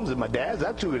moms and my dads,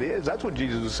 that's who it is. That's what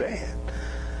Jesus was saying.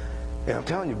 And I'm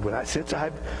telling you, since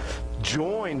I've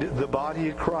joined the body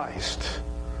of Christ,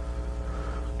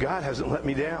 God hasn't let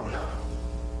me down.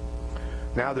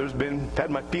 Now had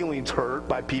my feelings hurt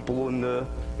by people in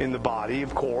the body,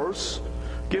 of course.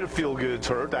 Get a feel-goods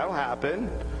hurt, that'll happen.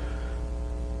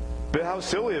 But how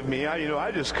silly of me,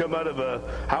 I just come out of a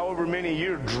however many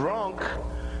year drunk,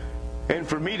 and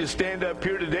for me to stand up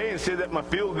here today and say that my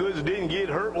feel-goods didn't get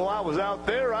hurt while I was out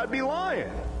there, I'd be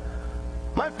lying.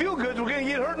 My feel-goods were going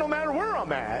to get hurt no matter where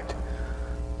I'm at.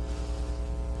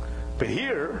 But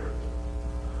here,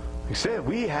 he said,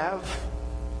 we have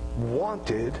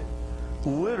wanted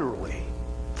literally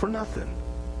for nothing.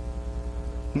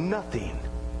 Nothing.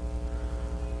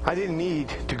 I didn't need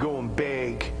to go and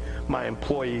beg my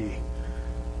employee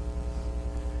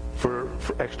for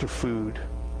extra food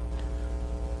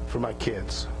for my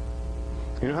kids.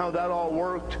 You know how that all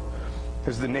worked?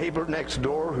 Is the neighbor next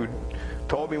door who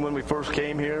told me when we first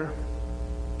came here,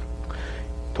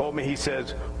 told me, he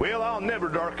says, well, I'll never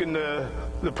darken the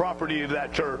property of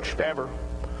that church, ever.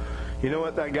 You know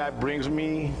what? That guy brings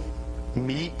me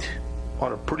meat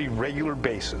on a pretty regular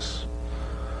basis.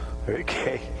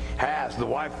 Okay, the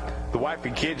wife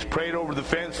and kids prayed over the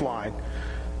fence line.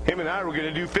 Him and I were going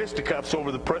to do fisticuffs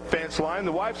over the fence line.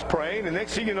 The wife's praying, and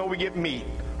next thing you know, we get meat.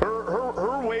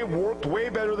 Her way worked way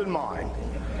better than mine.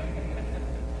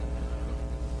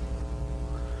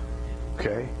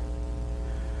 Okay.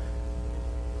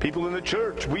 People in the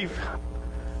church,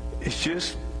 it's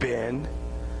just been,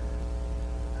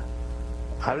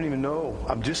 I don't even know.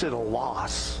 I'm just at a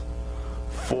loss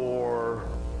for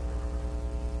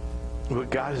what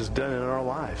God has done in our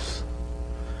lives.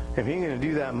 If He ain't going to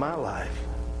do that in my life,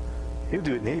 He'll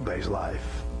do it in anybody's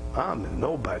life. I'm a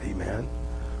nobody, man.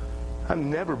 I've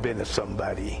never been a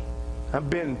somebody.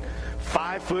 I've been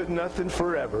 5 foot nothing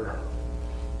forever.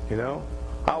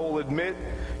 I will admit,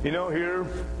 here,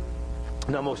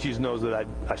 now most of you knows that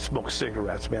I smoke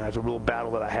cigarettes, man. That's a real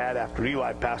battle that I had after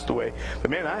Eli passed away.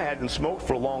 But man, I hadn't smoked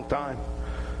for a long time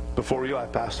before Eli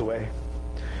passed away.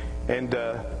 And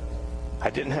I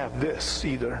didn't have this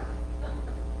either.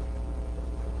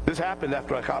 This happened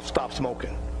after I stopped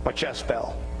smoking. My chest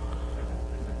fell.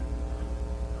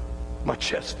 My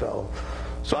chest fell.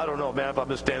 So I don't know, man, if I'm going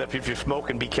to stand up, if you're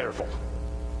smoking, be careful.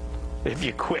 If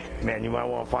you quit, man, you might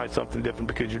want to find something different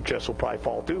because your chest will probably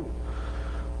fall too.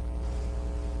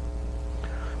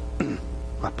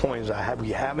 My point is, we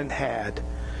haven't had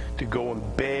to go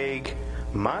and beg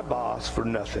my boss for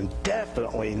nothing.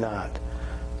 Definitely not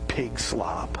pig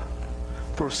slop.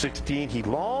 Verse 16, he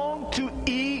longed to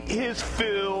eat his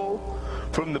fill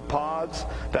from the pods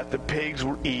that the pigs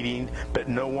were eating, but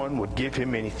no one would give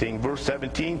him anything. Verse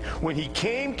 17, when he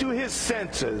came to his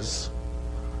senses,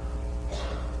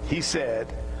 he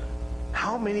said,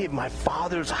 how many of my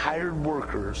father's hired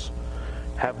workers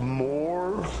have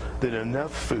more than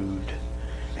enough food,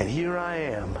 and here I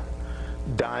am,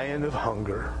 dying of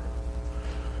hunger?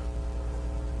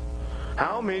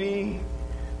 How many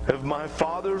of my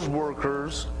father's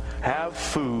workers have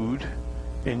food,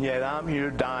 and yet I'm here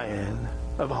dying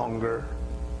of hunger?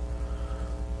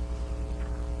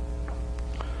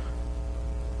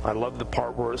 I love the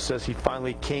part where it says he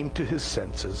finally came to his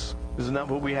senses. Isn't that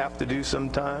what we have to do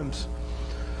sometimes?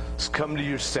 Just come to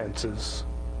your senses.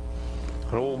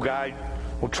 An old guy,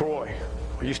 Troy.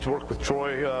 I used to work with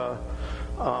Troy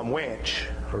Ranch,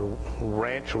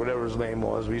 or whatever his name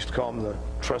was. We used to call him the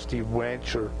trusty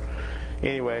Ranch, or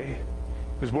anyway,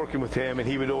 I was working with him, and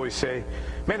he would always say,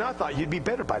 man, I thought you'd be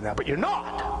better by now, but you're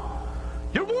not.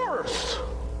 You're worse.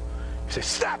 He said,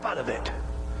 snap out of it.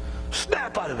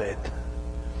 Snap out of it.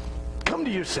 Come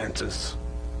to your senses.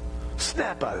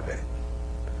 Snap out of it.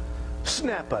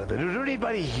 Snap out of it. Is there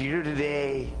anybody here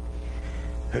today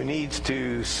who needs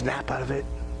to snap out of it?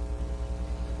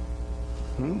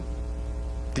 Do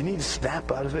you need to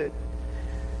snap out of it?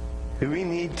 Do we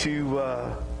need to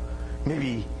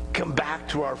maybe come back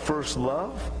to our first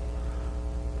love?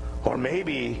 Or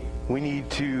maybe we need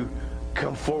to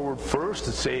come forward first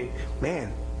and say,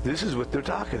 man, this is what they're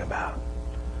talking about.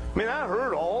 I mean, I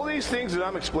heard all these things that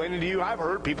I'm explaining to you. I've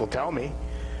heard people tell me.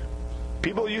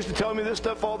 People used to tell me this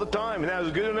stuff all the time, and that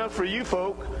was good enough for you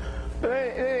folk. But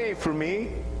it ain't for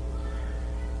me.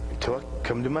 until I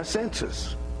come to my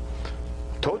senses.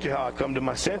 Told you how I come to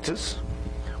my senses.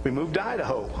 We moved to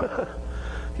Idaho.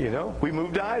 We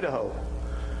moved to Idaho.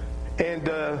 And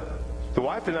the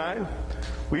wife and I,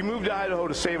 we moved to Idaho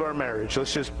to save our marriage.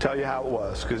 Let's just tell you how it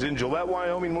was. Because in Gillette,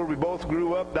 Wyoming, where we both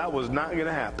grew up, that was not going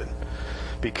to happen.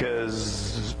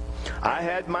 Because I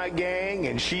had my gang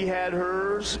and she had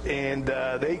hers, and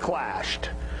they clashed.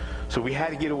 So we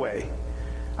had to get away.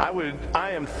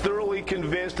 I am thoroughly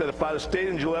convinced that if I'd have stayed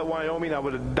in Gillette, Wyoming, I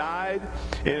would have died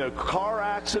in a car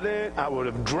accident. I would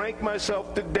have drank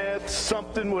myself to death.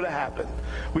 Something would have happened.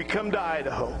 We come to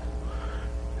Idaho.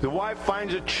 The wife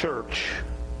finds a church.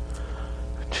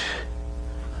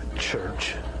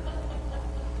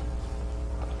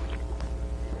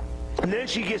 And then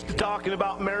she gets to talking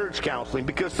about marriage counseling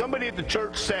because somebody at the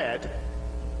church said,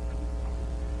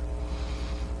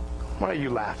 why are you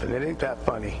laughing? It ain't that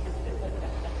funny.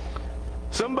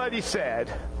 Somebody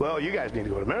said, well, you guys need to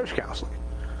go to marriage counseling.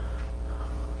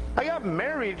 I got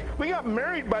married. We got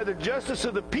married by the justice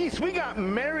of the peace. We got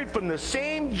married from the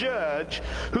same judge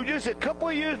who just a couple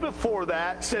of years before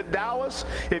that said, Dallas,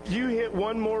 if you hit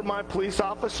one more of my police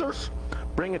officers,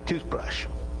 bring a toothbrush.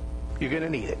 You're going to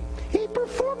need it. He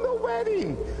performed the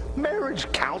wedding. Marriage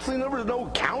counseling. There was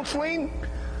no counseling.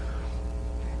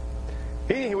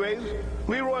 Anyways,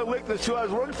 Leroy Lickness, who I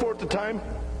was working for at the time,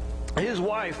 his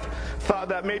wife thought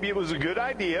that maybe it was a good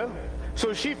idea.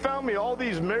 So she found me all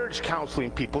these marriage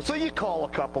counseling people. So you call a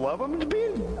couple of them,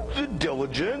 being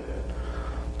diligent.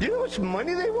 You know how much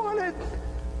money they wanted?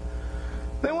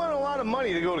 They wanted a lot of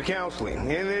money to go to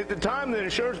counseling. And at the time, the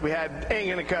insurance we had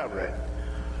ain't going to cover it.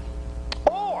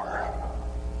 Or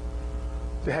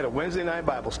they had a Wednesday night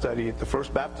Bible study at the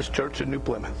First Baptist Church in New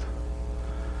Plymouth.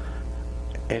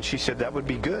 And she said that would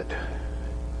be good.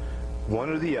 One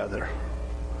or the other.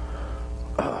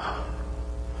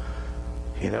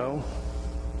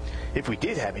 If we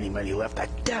did have any money left, I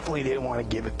definitely didn't want to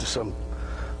give it to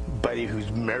somebody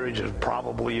whose marriage is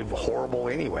probably horrible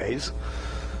anyways.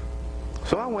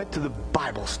 So I went to the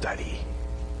Bible study.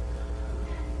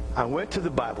 And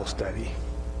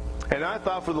I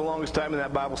thought for the longest time in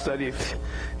that Bible study, if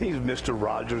these Mr.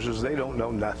 Rogerses, they don't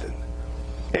know nothing.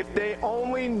 If they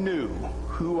only knew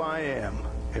who I am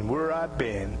and where I've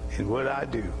been and what I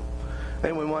do,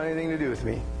 they wouldn't want anything to do with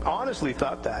me. Honestly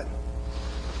thought that.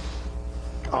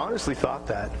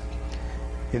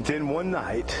 And then one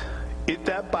night, at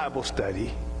that Bible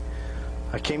study,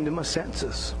 I came to my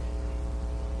senses.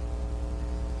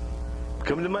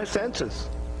 The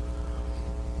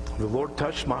Lord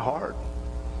touched my heart.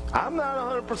 I'm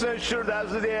not 100% sure that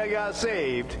was the day I got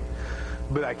saved,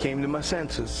 but I came to my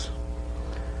senses.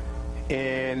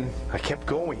 And I kept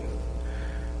going.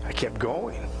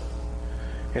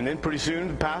 And then pretty soon,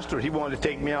 the pastor, he wanted to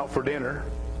take me out for dinner.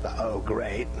 Oh,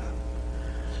 great.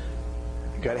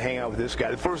 Got to hang out with this guy.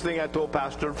 The first thing I told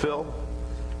Pastor Phil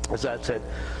is I said,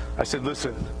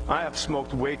 listen, I have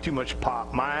smoked way too much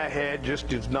pot. My head just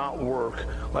does not work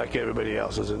like everybody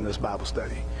else's in this Bible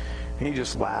study. And he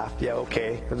just laughed. Yeah,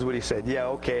 okay. That's what he said. Yeah,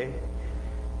 okay.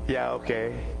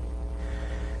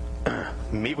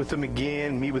 Meet with him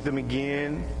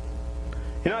again.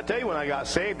 I tell you, when I got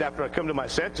saved after I come to my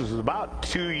senses, it was about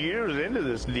 2 years into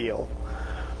this deal.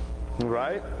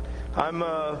 Right?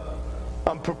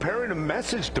 I'm preparing a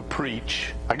message to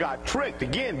preach. I got tricked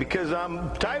again because I'm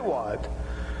tightwad.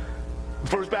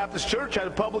 First Baptist Church had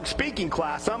a public speaking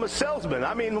class. I'm a salesman.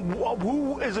 I mean,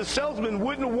 who is a salesman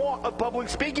wouldn't want a public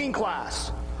speaking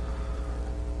class?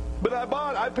 But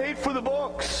I paid for the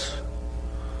books.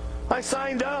 I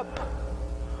signed up.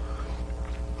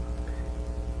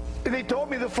 And they told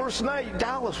me the first night,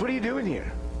 Dallas, what are you doing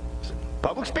here? I said,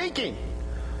 public speaking.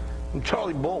 And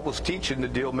Charlie Bolt was teaching the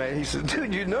deal, man. He said,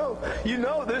 dude, you know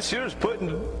this year's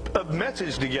putting a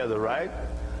message together, right?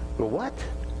 Well, what?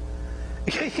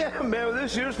 Yeah, man,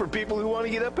 this year's for people who want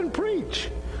to get up and preach.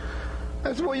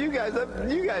 That's what you guys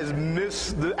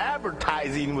the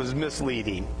advertising was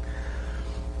misleading.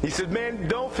 He said, man,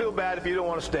 don't feel bad if you don't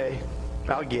want to stay.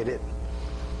 I'll get it.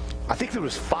 I think there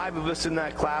was 5 of us in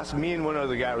that class. Me and one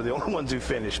other guy were the only ones who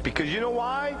finished. Because you know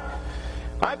why?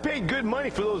 I paid good money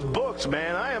for those books,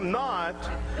 man. I am not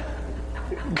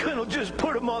going to just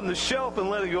put them on the shelf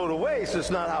and let it go to waste. That's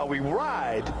not how we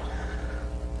ride.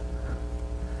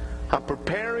 I'm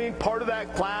preparing part of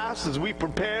that class as we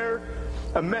prepare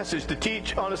a message to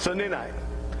teach on a Sunday night.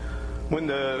 When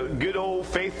the good old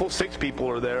faithful 6 people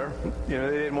are there, they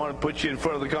didn't want to put you in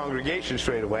front of the congregation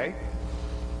straight away.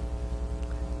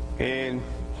 And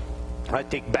I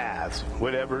take baths,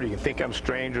 whatever. You can think I'm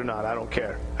strange or not, I don't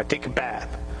care. I take a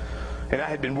bath. And I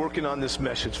had been working on this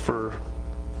message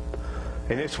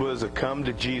And this was a come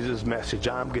to Jesus message.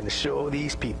 I'm going to show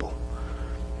these people.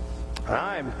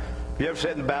 You ever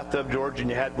sat in the bathtub, George, and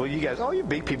you had, well, you guys, all you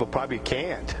big people probably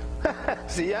can't.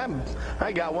 See,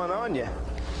 I got one on you.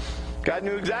 God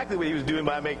knew exactly what he was doing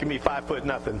by making me 5 foot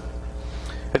nothing.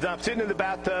 As I'm sitting in the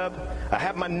bathtub, I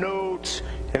have my notes,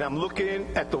 and I'm looking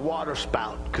at the water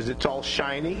spout because it's all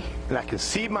shiny, and I can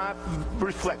see my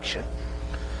reflection.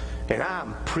 And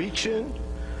I'm preaching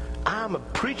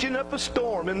up a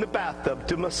storm in the bathtub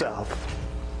to myself.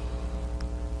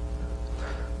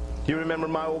 You remember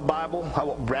my old Bible?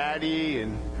 How ratty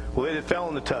and, well, it fell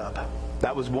in the tub.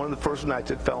 That was one of the first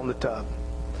nights it fell in the tub.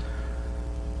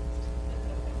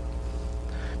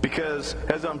 Because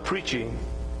as I'm preaching,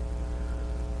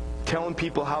 telling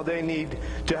people how they need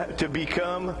to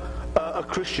become a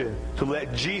Christian, to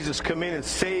let Jesus come in and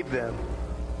save them,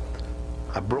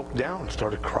 I broke down,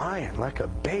 started crying like a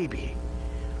baby.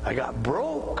 I got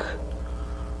broke.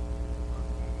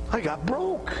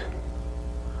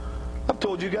 I've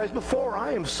told you guys before,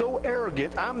 I am so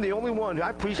arrogant. I'm the only one.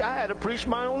 I had to preach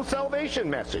my own salvation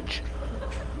message.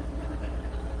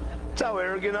 That's how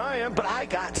arrogant I am, but I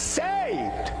got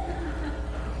saved.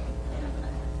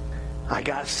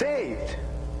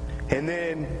 And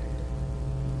then,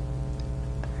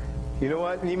 you know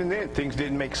what? Even then, things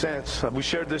didn't make sense. We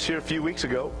shared this here a few weeks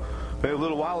ago, a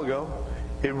little while ago.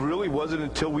 It really wasn't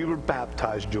until we were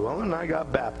baptized, Joel and I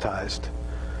got baptized,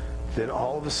 then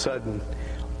all of a sudden,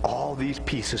 all these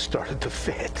pieces started to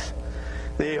fit.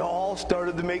 They all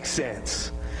started to make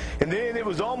sense. And then it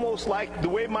was almost like the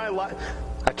way my life,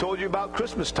 I told you about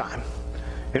Christmas time.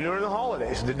 And during the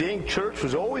holidays, the dang church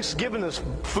was always giving us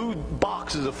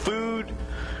boxes of food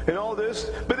and all this,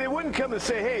 but they wouldn't come and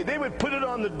say, hey, they would put it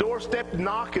on the doorstep,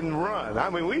 knock and run. I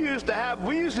mean, we used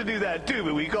to do that too,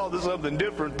 but we called it something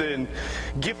different than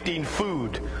gifting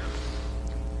food.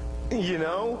 You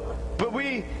know? But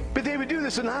they would do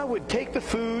this, and I would take the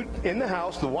food in the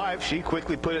house. The wife, she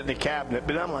quickly put it in the cabinet,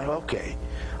 but I'm like, okay.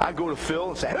 I'd go to Phil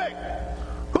and say, hey,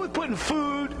 who's putting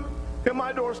food in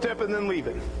my doorstep and then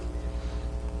leaving?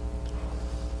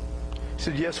 He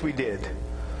said, yes, we did.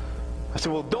 I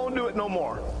said, well, don't do it no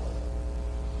more.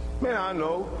 Man, I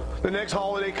know. The next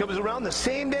holiday comes around, the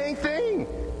same dang thing.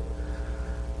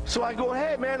 So I go,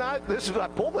 hey, man, I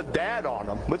pulled a dad on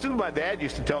him. This is what my dad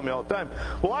used to tell me all the time.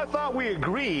 Well, I thought we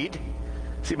agreed.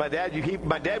 See, my dad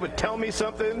would tell me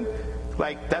something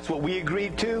like, that's what we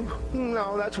agreed to.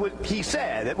 No, that's what he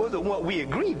said. It wasn't what we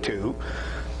agreed to.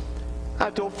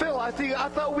 I told Phil, I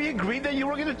thought we agreed that you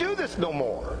were going to do this no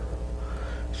more.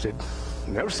 He said,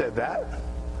 never said that.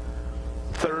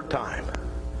 Third time.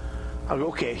 I go,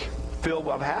 okay, Phil,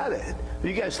 I've had it.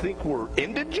 You guys think we're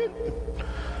indigent?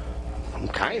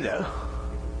 Kind of.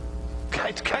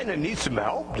 Guys kind of need some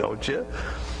help, don't you?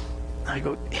 I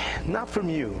go, not from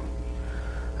you.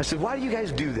 I said, why do you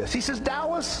guys do this? He says,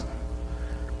 Dallas,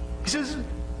 he says,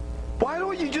 why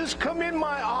don't you just come in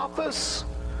my office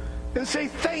and say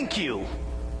thank you?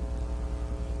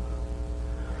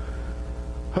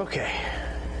 Okay.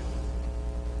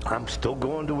 I'm still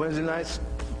going to Wednesday nights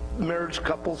marriage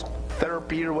couples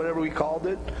therapy or whatever we called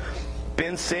it.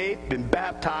 Been saved, been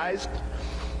baptized.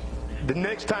 The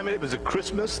next time it was a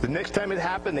Christmas, the next time it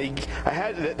happened, I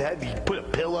had to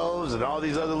put pillows and all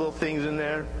these other little things in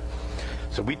there.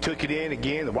 So we took it in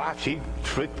again. The wife,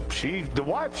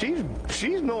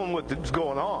 she's knowing what's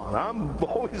going on. I'm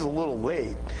always a little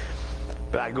late.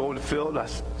 But I go into Phil and I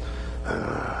said,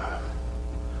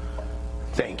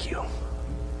 thank you.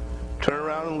 Turn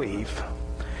around and leave.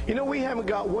 You know, we haven't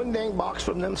got one dang box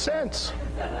from them since.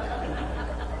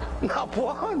 Not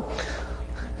one.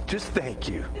 Just thank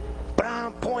you. But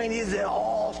our point is it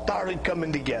all started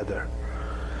coming together.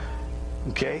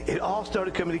 Okay? It all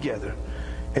started coming together.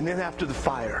 And then after the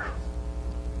fire,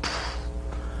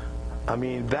 I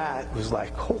mean, that was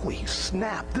like, holy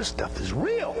snap, this stuff is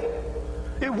real.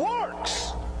 It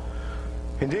works.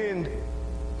 And then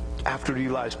after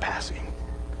Eli's passing,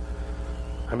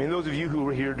 I mean, those of you who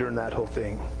were here during that whole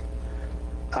thing,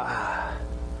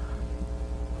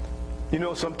 you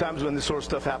know, sometimes when this sort of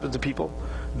stuff happens to people,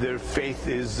 their faith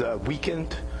is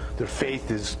weakened. Their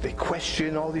faith is, they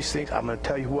question all these things. I'm going to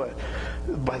tell you what,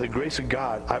 by the grace of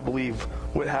God, I believe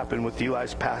what happened with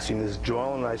Eli's passing is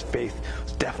Joel and I's faith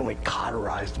was definitely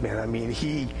cauterized, man. I mean,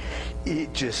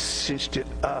 it just cinched it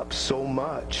up so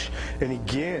much. And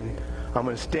again, I'm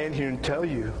going to stand here and tell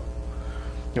you,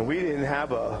 we didn't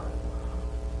have a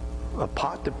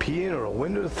pot to pee in or a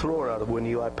window to throw it out of when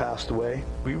Eli passed away.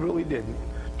 We really didn't.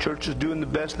 Church was doing the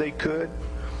best they could.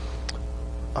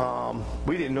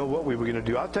 We didn't know what we were going to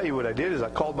do. I'll tell you what I did is I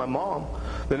called my mom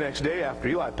the next day after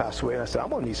Eli passed away, and I said, I'm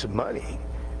going to need some money.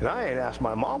 And I ain't asked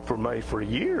my mom for money for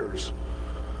years.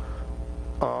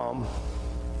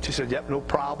 She said, yep, no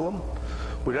problem.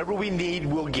 Whatever we need,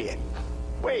 we'll get.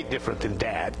 Way different than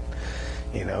Dad.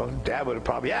 You know, Dad would have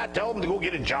probably, tell him to go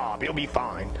get a job. He'll be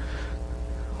fine.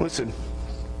 Listen,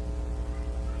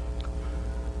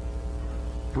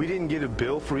 we didn't get a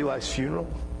bill for Eli's funeral.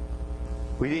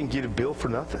 We didn't get a bill for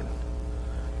nothing.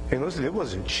 And listen, it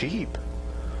wasn't cheap.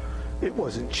 It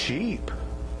wasn't cheap.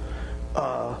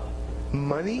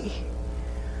 Money.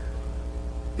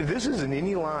 This isn't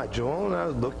any lie. Joel and I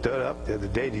looked that up the other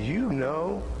day. Do you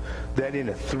know that in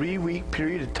a 3-week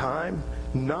period of time,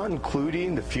 not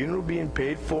including the funeral being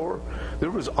paid for, there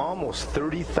was almost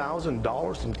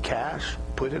 $30,000 in cash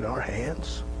put in our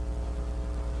hands?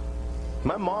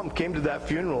 My mom came to that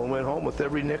funeral and went home with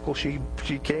every nickel she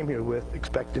came here with,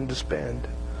 expecting to spend.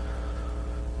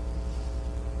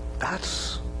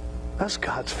 That's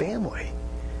God's family.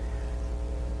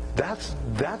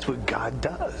 That's what God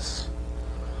does.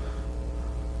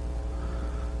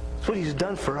 That's what He's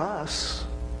done for us.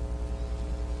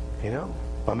 You know,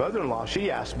 my mother-in-law,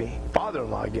 she asked me,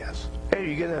 father-in-law, I guess, hey, are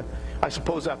you gonna? I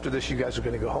suppose after this, you guys are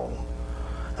gonna go home.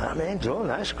 Man, Joel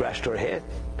and I scratched our head,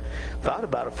 thought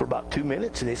about it for about 2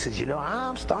 minutes, and they said, you know,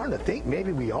 I'm starting to think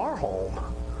maybe we are home.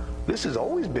 This has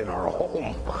always been our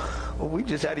home. Well, we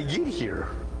just had to get here.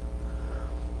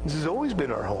 This has always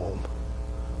been our home.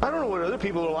 I don't know what other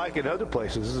people are like in other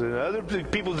places and other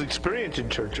people's experience in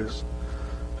churches.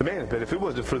 But if it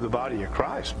wasn't for the body of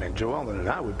Christ, man, Joel and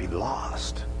I would be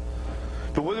lost.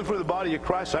 If it wasn't for the body of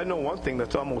Christ, I know one thing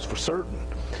that's almost for certain,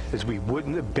 is we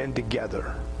wouldn't have been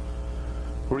together.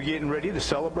 We're getting ready to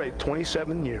celebrate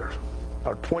 27 years,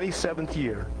 our 27th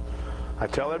year. I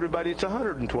tell everybody it's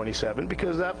 127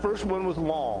 because that first one was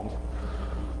long.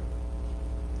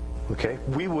 Okay?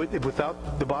 We would,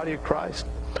 without the body of Christ,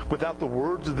 without the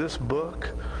words of this book,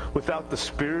 without the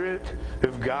Spirit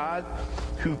of God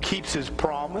who keeps His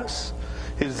promise,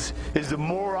 is the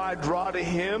more I draw to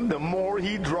Him, the more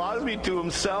He draws me to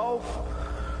Himself,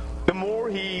 the more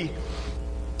He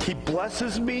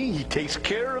blesses me, He takes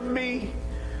care of me.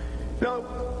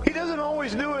 Now, He doesn't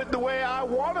always do it the way I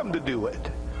want Him to do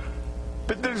it,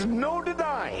 but there's no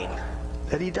denying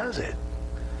that He does it.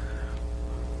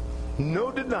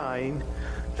 No denying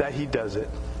that He does it.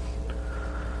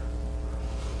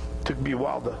 Took me a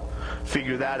while to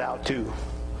figure that out too.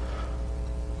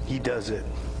 He does it.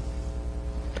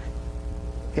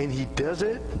 And He does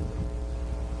it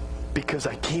because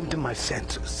I came to my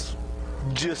senses.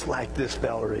 Just like this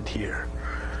fella right here.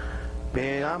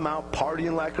 Man, I'm out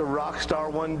partying like a rock star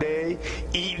one day,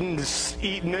 eating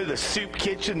in the soup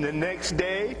kitchen the next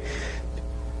day,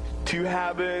 to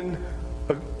having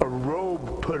a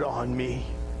robe put on me.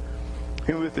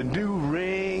 And with a new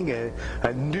ring,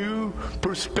 a new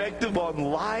perspective on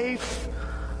life,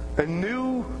 a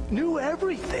new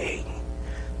everything.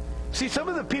 See, some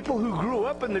of the people who grew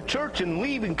up in the church and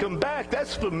leave and come back,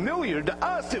 that's familiar. To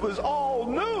us, it was all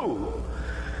new.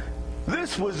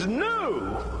 This was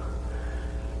new.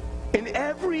 And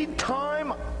every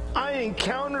time I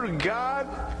encounter God,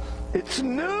 it's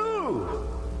new.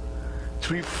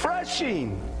 It's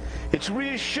refreshing. It's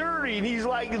reassuring. He's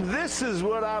like, this is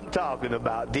what I'm talking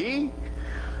about, D.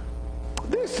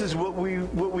 This is what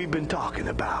we've been talking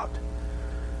about.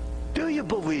 Do you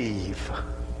believe?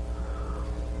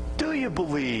 Do you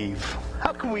believe?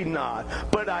 How can we not?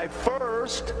 But I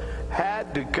first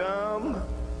had to come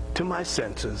to my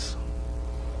senses.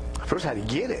 I first had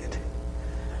to get it.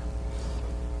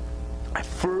 I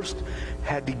first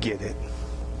had to get it.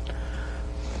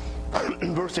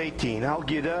 Verse 18, I'll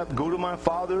get up, go to my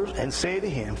father, and say to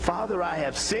him, Father, I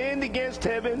have sinned against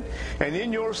heaven and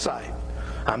in your sight.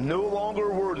 I'm no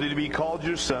longer worthy to be called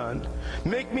your son.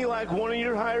 Make me like one of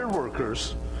your hired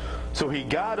workers. So he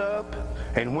got up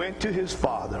and went to his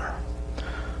father.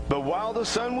 But while the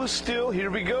son was still, here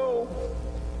we go.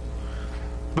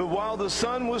 But while the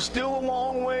son was still a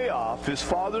long way off, his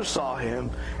father saw him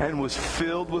and was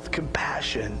filled with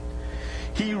compassion.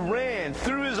 He ran,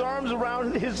 threw his arms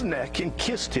around his neck, and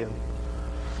kissed him.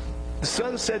 The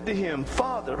son said to him,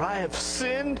 Father, I have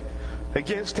sinned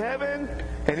against heaven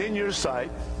and in your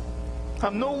sight.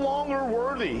 I'm no longer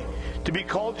worthy to be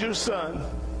called your son.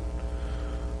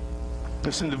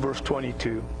 Listen to verse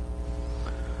 22.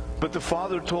 But the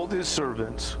father told his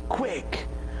servants, Quick,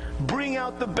 bring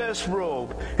out the best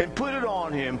robe and put it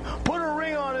on him. Put a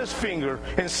ring on his finger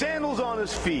and sandals on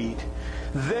his feet.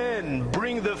 Then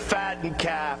bring the fattened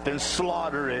calf and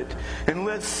slaughter it, and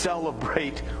let's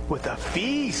celebrate with a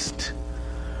feast.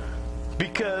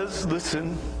 Because,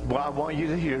 listen, what I want you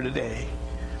to hear today.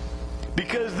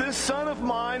 Because this son of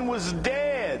mine was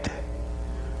dead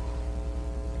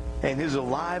and is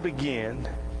alive again.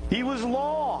 He was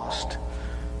lost,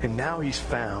 and now he's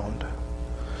found.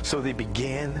 So they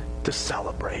began to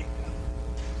celebrate.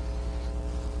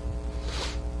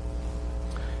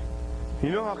 You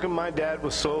know how come my dad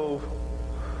was so,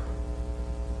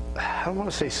 I don't want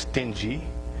to say stingy.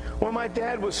 Well, my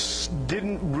dad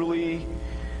didn't really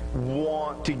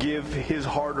want to give his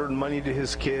hard-earned money to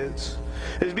his kids.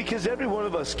 It's because every one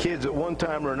of us kids at one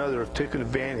time or another have taken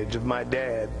advantage of my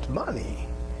dad's money.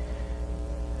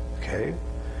 Okay?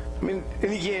 I mean,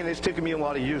 and again, it's taken me a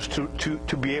lot of years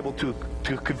to be able to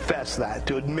confess that,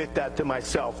 to admit that to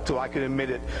myself, so I can admit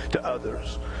it to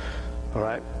others. All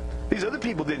right? These other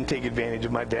people didn't take advantage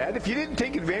of my dad. If you didn't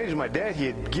take advantage of my dad,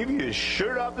 he'd give you his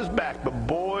shirt off his back. But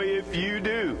boy, if you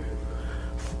do,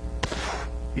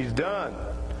 he's done.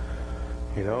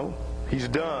 You know, he's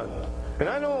done. And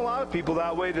I know a lot of people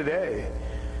that way today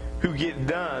who get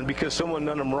done because someone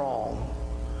done them wrong.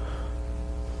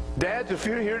 Dads, if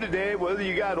you're here today, whether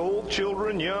you got old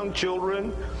children, young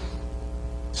children,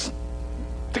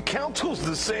 the counsel's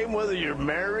the same whether you're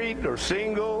married or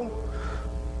single,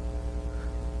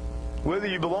 whether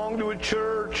you belong to a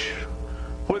church,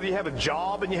 whether you have a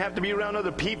job and you have to be around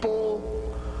other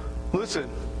people. Listen,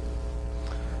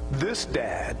 this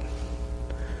dad,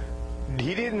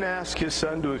 he didn't ask his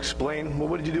son to explain, well,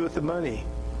 what did you do with the money?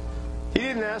 He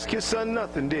didn't ask his son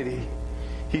nothing, did he?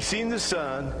 He seen the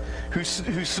son who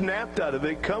snapped out of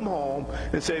it, come home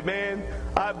and say, man,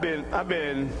 I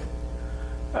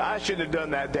shouldn't have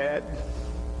done that, Dad.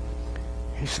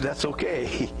 He said, that's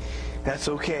okay. That's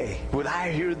okay. What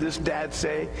I hear this dad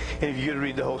say, and if you could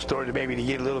read the whole story to maybe to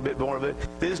get a little bit more of it,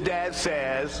 this dad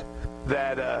says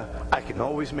that I can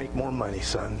always make more money,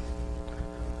 son,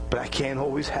 but I can't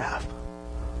always have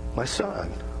my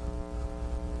son.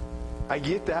 I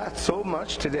get that so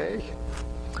much today.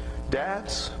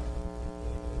 Dads,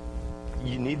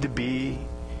 you need to be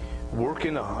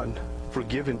working on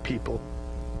forgiving people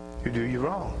who do you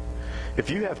wrong. If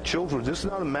you have children, this is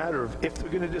not a matter of if they're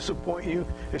going to disappoint you.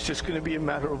 It's just going to be a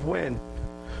matter of when.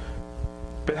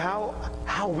 But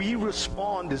how we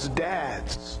respond as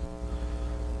dads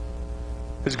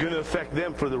is going to affect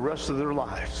them for the rest of their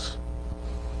lives.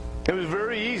 It was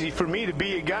very easy for me to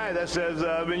be a guy that says,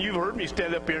 and you've heard me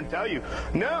stand up here and tell you,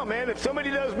 no, man, if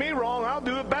somebody does me wrong, I'll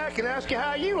do it back and ask you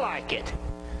how you like it.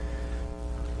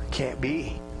 Can't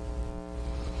be.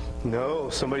 No,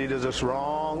 somebody does us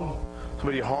wrong.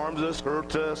 Somebody harms us,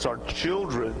 hurts us. Our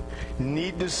children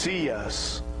need to see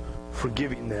us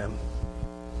forgiving them,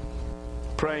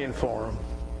 praying for them.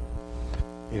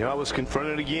 You know, I was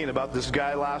confronted again about this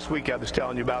guy last week I was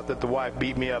telling you about that the wife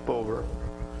beat me up over.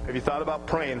 Have you thought about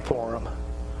praying for him?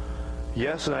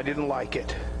 Yes, and I didn't like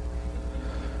it.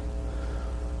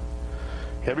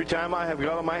 Every time I have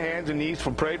got on my hands and knees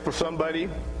for prayed for somebody,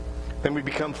 then we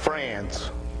become friends.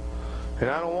 And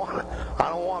I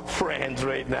don't want friends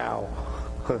right now.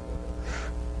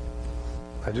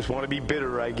 I just want to be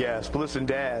bitter, I guess. But listen,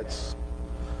 dads,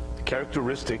 the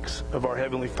characteristics of our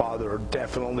Heavenly Father are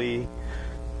definitely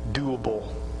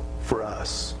doable for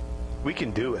us. We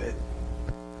can do it.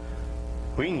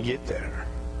 We can get there.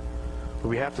 But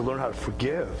we have to learn how to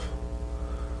forgive.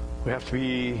 We have to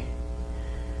be,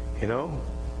 you know,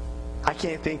 I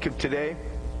can't think of today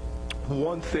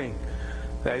one thing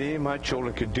that any of my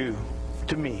children could do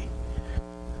to me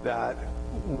that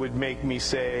would make me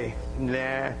say,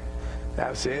 nah,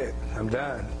 that's it. I'm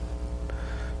done.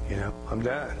 You know, I'm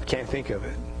done. Can't think of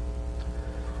it.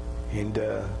 And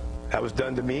that was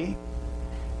done to me.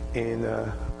 And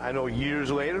I know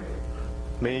years later,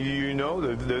 many of you know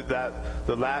that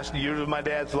the last years of my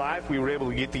dad's life, we were able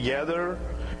to get together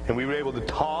and we were able to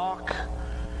talk.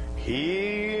 He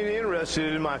ain't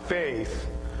interested in my faith,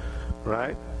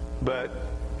 right? But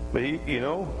he, you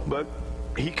know, but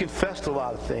he confessed a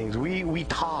lot of things. We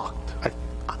talked.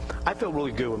 I felt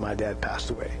really good when my dad passed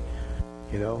away.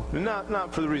 You know,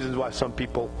 not for the reasons why some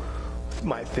people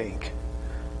might think,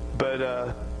 but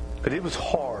it was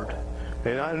hard,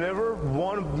 and I never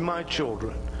wanted my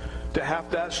children to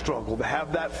have that struggle, to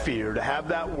have that fear, to have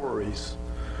that worries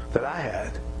that I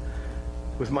had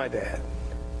with my dad.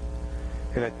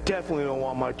 And I definitely don't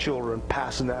want my children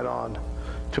passing that on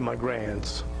to my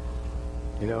grands.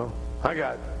 You know, I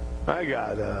got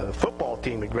a football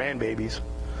team of grandbabies,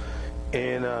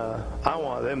 and I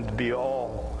want them to be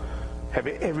all have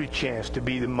every chance to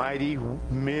be the mighty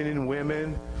men and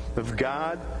women of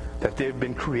God that they've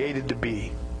been created to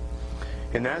be.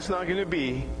 And that's not going to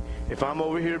be if I'm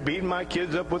over here beating my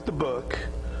kids up with the book,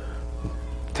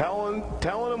 telling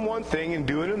them one thing and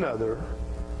doing another,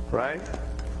 right?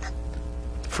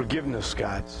 Forgiveness,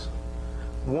 guys.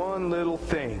 One little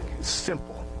thing, it's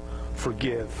simple.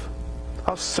 forgive.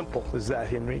 How simple is that,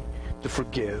 Henry? To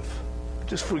forgive.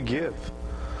 Just forgive.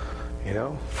 You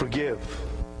know, forgive.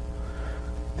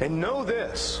 And know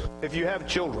this, if you have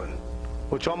children,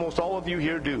 which almost all of you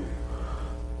here do,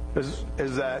 is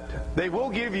that they will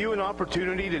give you an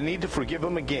opportunity to need to forgive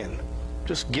them again.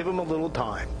 Just give them a little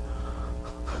time.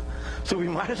 So we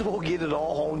might as well get it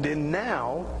all honed in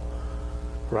now,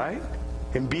 right?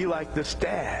 And be like this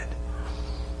dad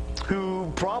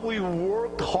who probably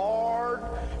worked hard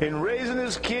in raising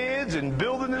his kids and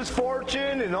building his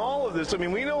fortune and all of this. I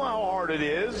mean, we know how hard it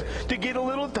is to get a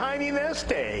little tiny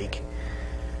nest egg.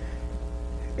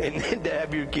 And then to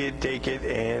have your kid take it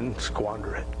and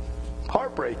squander it.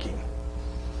 Heartbreaking.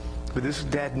 But this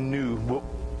dad knew what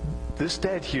this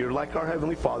dad here, like our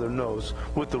Heavenly Father, knows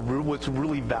what's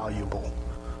really valuable.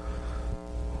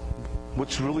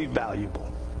 What's really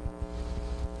valuable.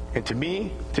 And to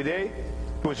me, today,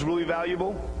 what's really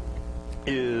valuable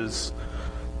is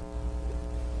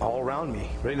all around me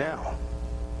right now.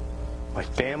 My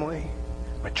family,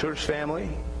 my church family.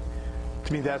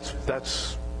 To me,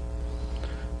 that's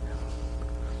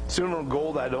silver and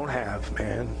gold I don't have,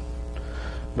 man.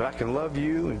 But I can love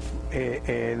you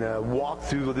and walk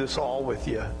through this all with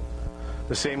you,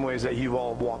 the same ways that you've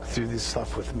all walked through this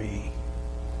stuff with me.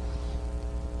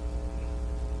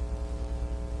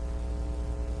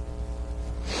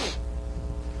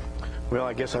 Well,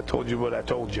 I guess I told you what I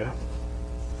told you.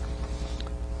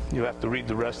 You have to read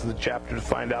the rest of the chapter to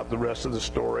find out the rest of the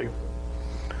story.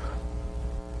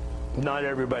 Not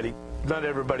everybody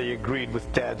agreed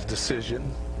with Dad's decision.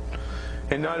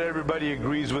 And not everybody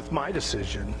agrees with my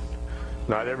decision.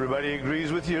 Not everybody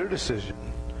agrees with your decision.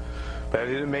 But I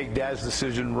didn't make Dad's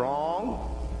decision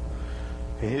wrong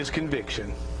in his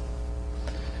conviction.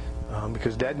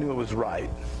 Because Dad knew it was right.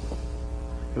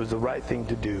 It was the right thing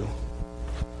to do.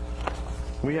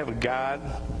 We have a God,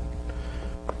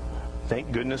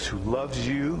 thank goodness, who loves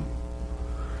you.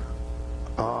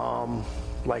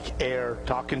 Like air,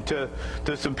 talking to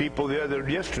some people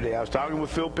yesterday. I was talking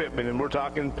with Phil Pittman, and we're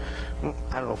talking,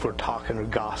 I don't know if we're talking or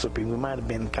gossiping. We might have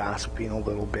been gossiping a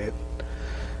little bit.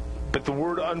 But the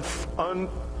word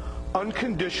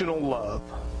unconditional love.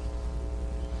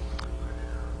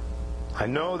 I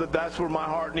know that that's where my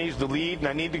heart needs to lead, and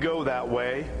I need to go that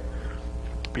way.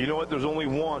 But you know what? There's only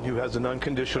one who has an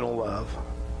unconditional love.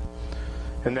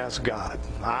 And that's God.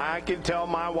 I can tell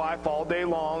my wife all day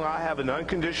long I have an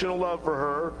unconditional love for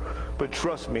her, but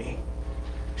trust me,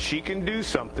 she can do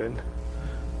something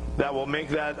that will make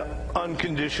that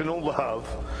unconditional love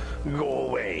go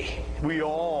away. We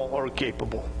all are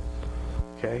capable.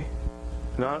 Okay?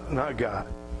 Not God.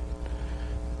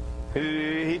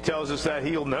 He tells us that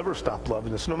he'll never stop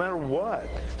loving us, no matter what.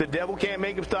 The devil can't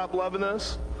make him stop loving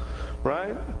us.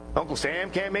 Right? Uncle Sam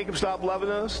can't make him stop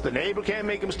loving us. The neighbor can't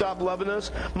make him stop loving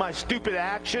us. My stupid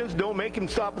actions don't make him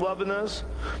stop loving us.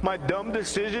 My dumb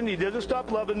decision, he doesn't stop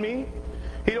loving me.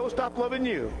 He don't stop loving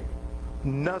you.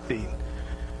 Nothing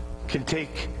can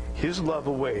take his love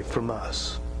away from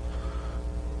us.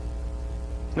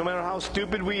 No matter how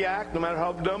stupid we act, no matter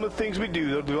how dumb the things we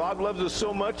do, God loves us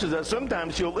so much that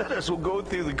sometimes he'll let us go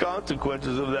through the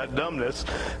consequences of that dumbness.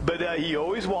 But he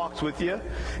always walks with you.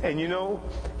 And you know,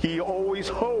 he always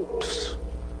hopes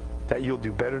that you'll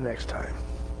do better next time.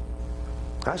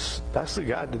 That's the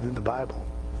God in the Bible.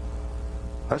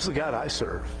 That's the God I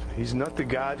serve. He's not the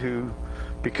God who,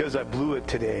 because I blew it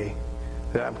today,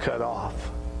 that I'm cut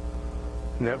off.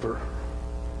 Never.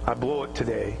 I blow it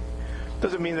today.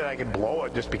 Doesn't mean that I can blow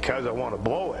it just because I want to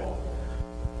blow it.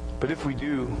 But if we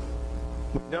do,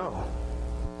 we know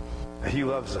that he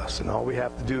loves us. And all we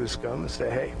have to do is come and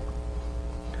say, hey,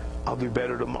 I'll do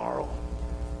better tomorrow.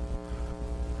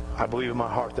 I believe in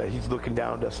my heart that he's looking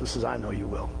down at us and says, I know you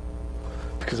will.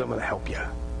 Because I'm going to help you.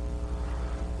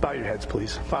 Bow your heads,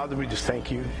 please. Father, we just thank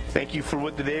you. Thank you for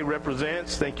what today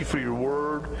represents. Thank you for your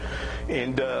word.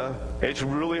 And it's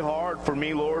really hard for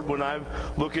me, Lord, when I'm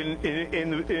looking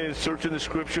in searching the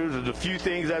scriptures. There's a few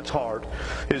things that's hard.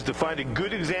 Is to find a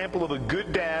good example of a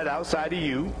good dad outside of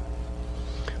you.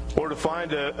 Or to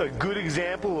find a good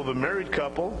example of a married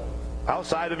couple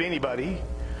outside of anybody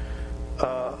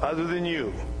other than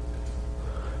you.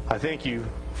 I thank you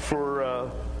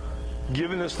for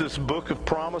giving us this book of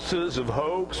promises, of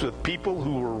hopes, with people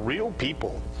who are real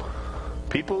people.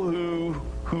 People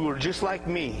who are just like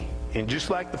me and just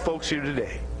like the folks here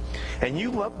today. And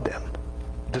you love them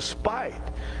despite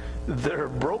their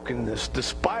brokenness,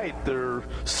 despite their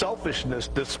selfishness,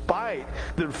 despite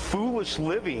their foolish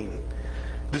living,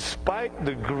 despite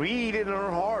the greed in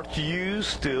our hearts. You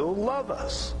still love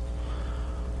us.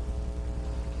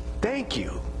 Thank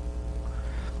you.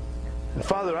 And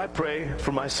Father, I pray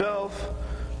for myself,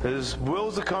 as well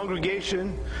as the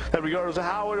congregation, that regardless of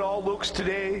how it all looks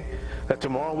today, that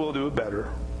tomorrow we'll do it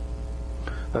better.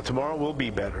 That tomorrow will be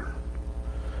better.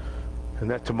 And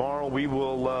that tomorrow we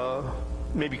will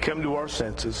maybe come to our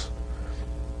senses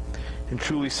and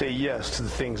truly say yes to the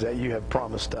things that you have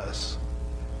promised us.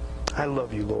 I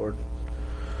love you, Lord.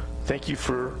 Thank you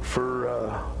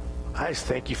I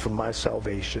thank you for my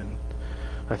salvation.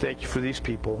 I thank you for these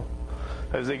people.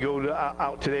 As they go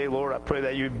out today, Lord, I pray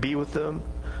that you be with them,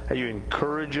 that you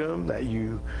encourage them, that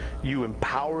you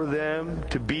empower them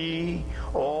to be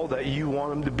all that you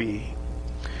want them to be.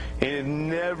 And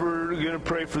never going to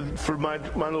pray for my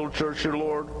little church here,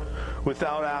 Lord,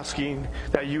 without asking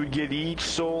that you would get each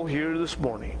soul here this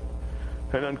morning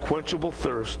an unquenchable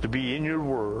thirst to be in your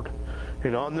word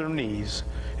and on their knees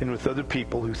and with other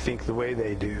people who think the way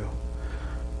they do.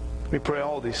 We pray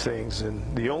all these things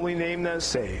in the only name that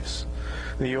saves,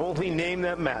 the only name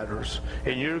that matters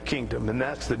in your kingdom, and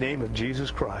that's the name of Jesus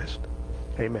Christ.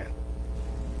 Amen.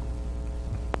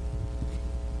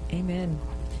 Amen.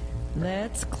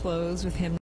 Let's close with hymn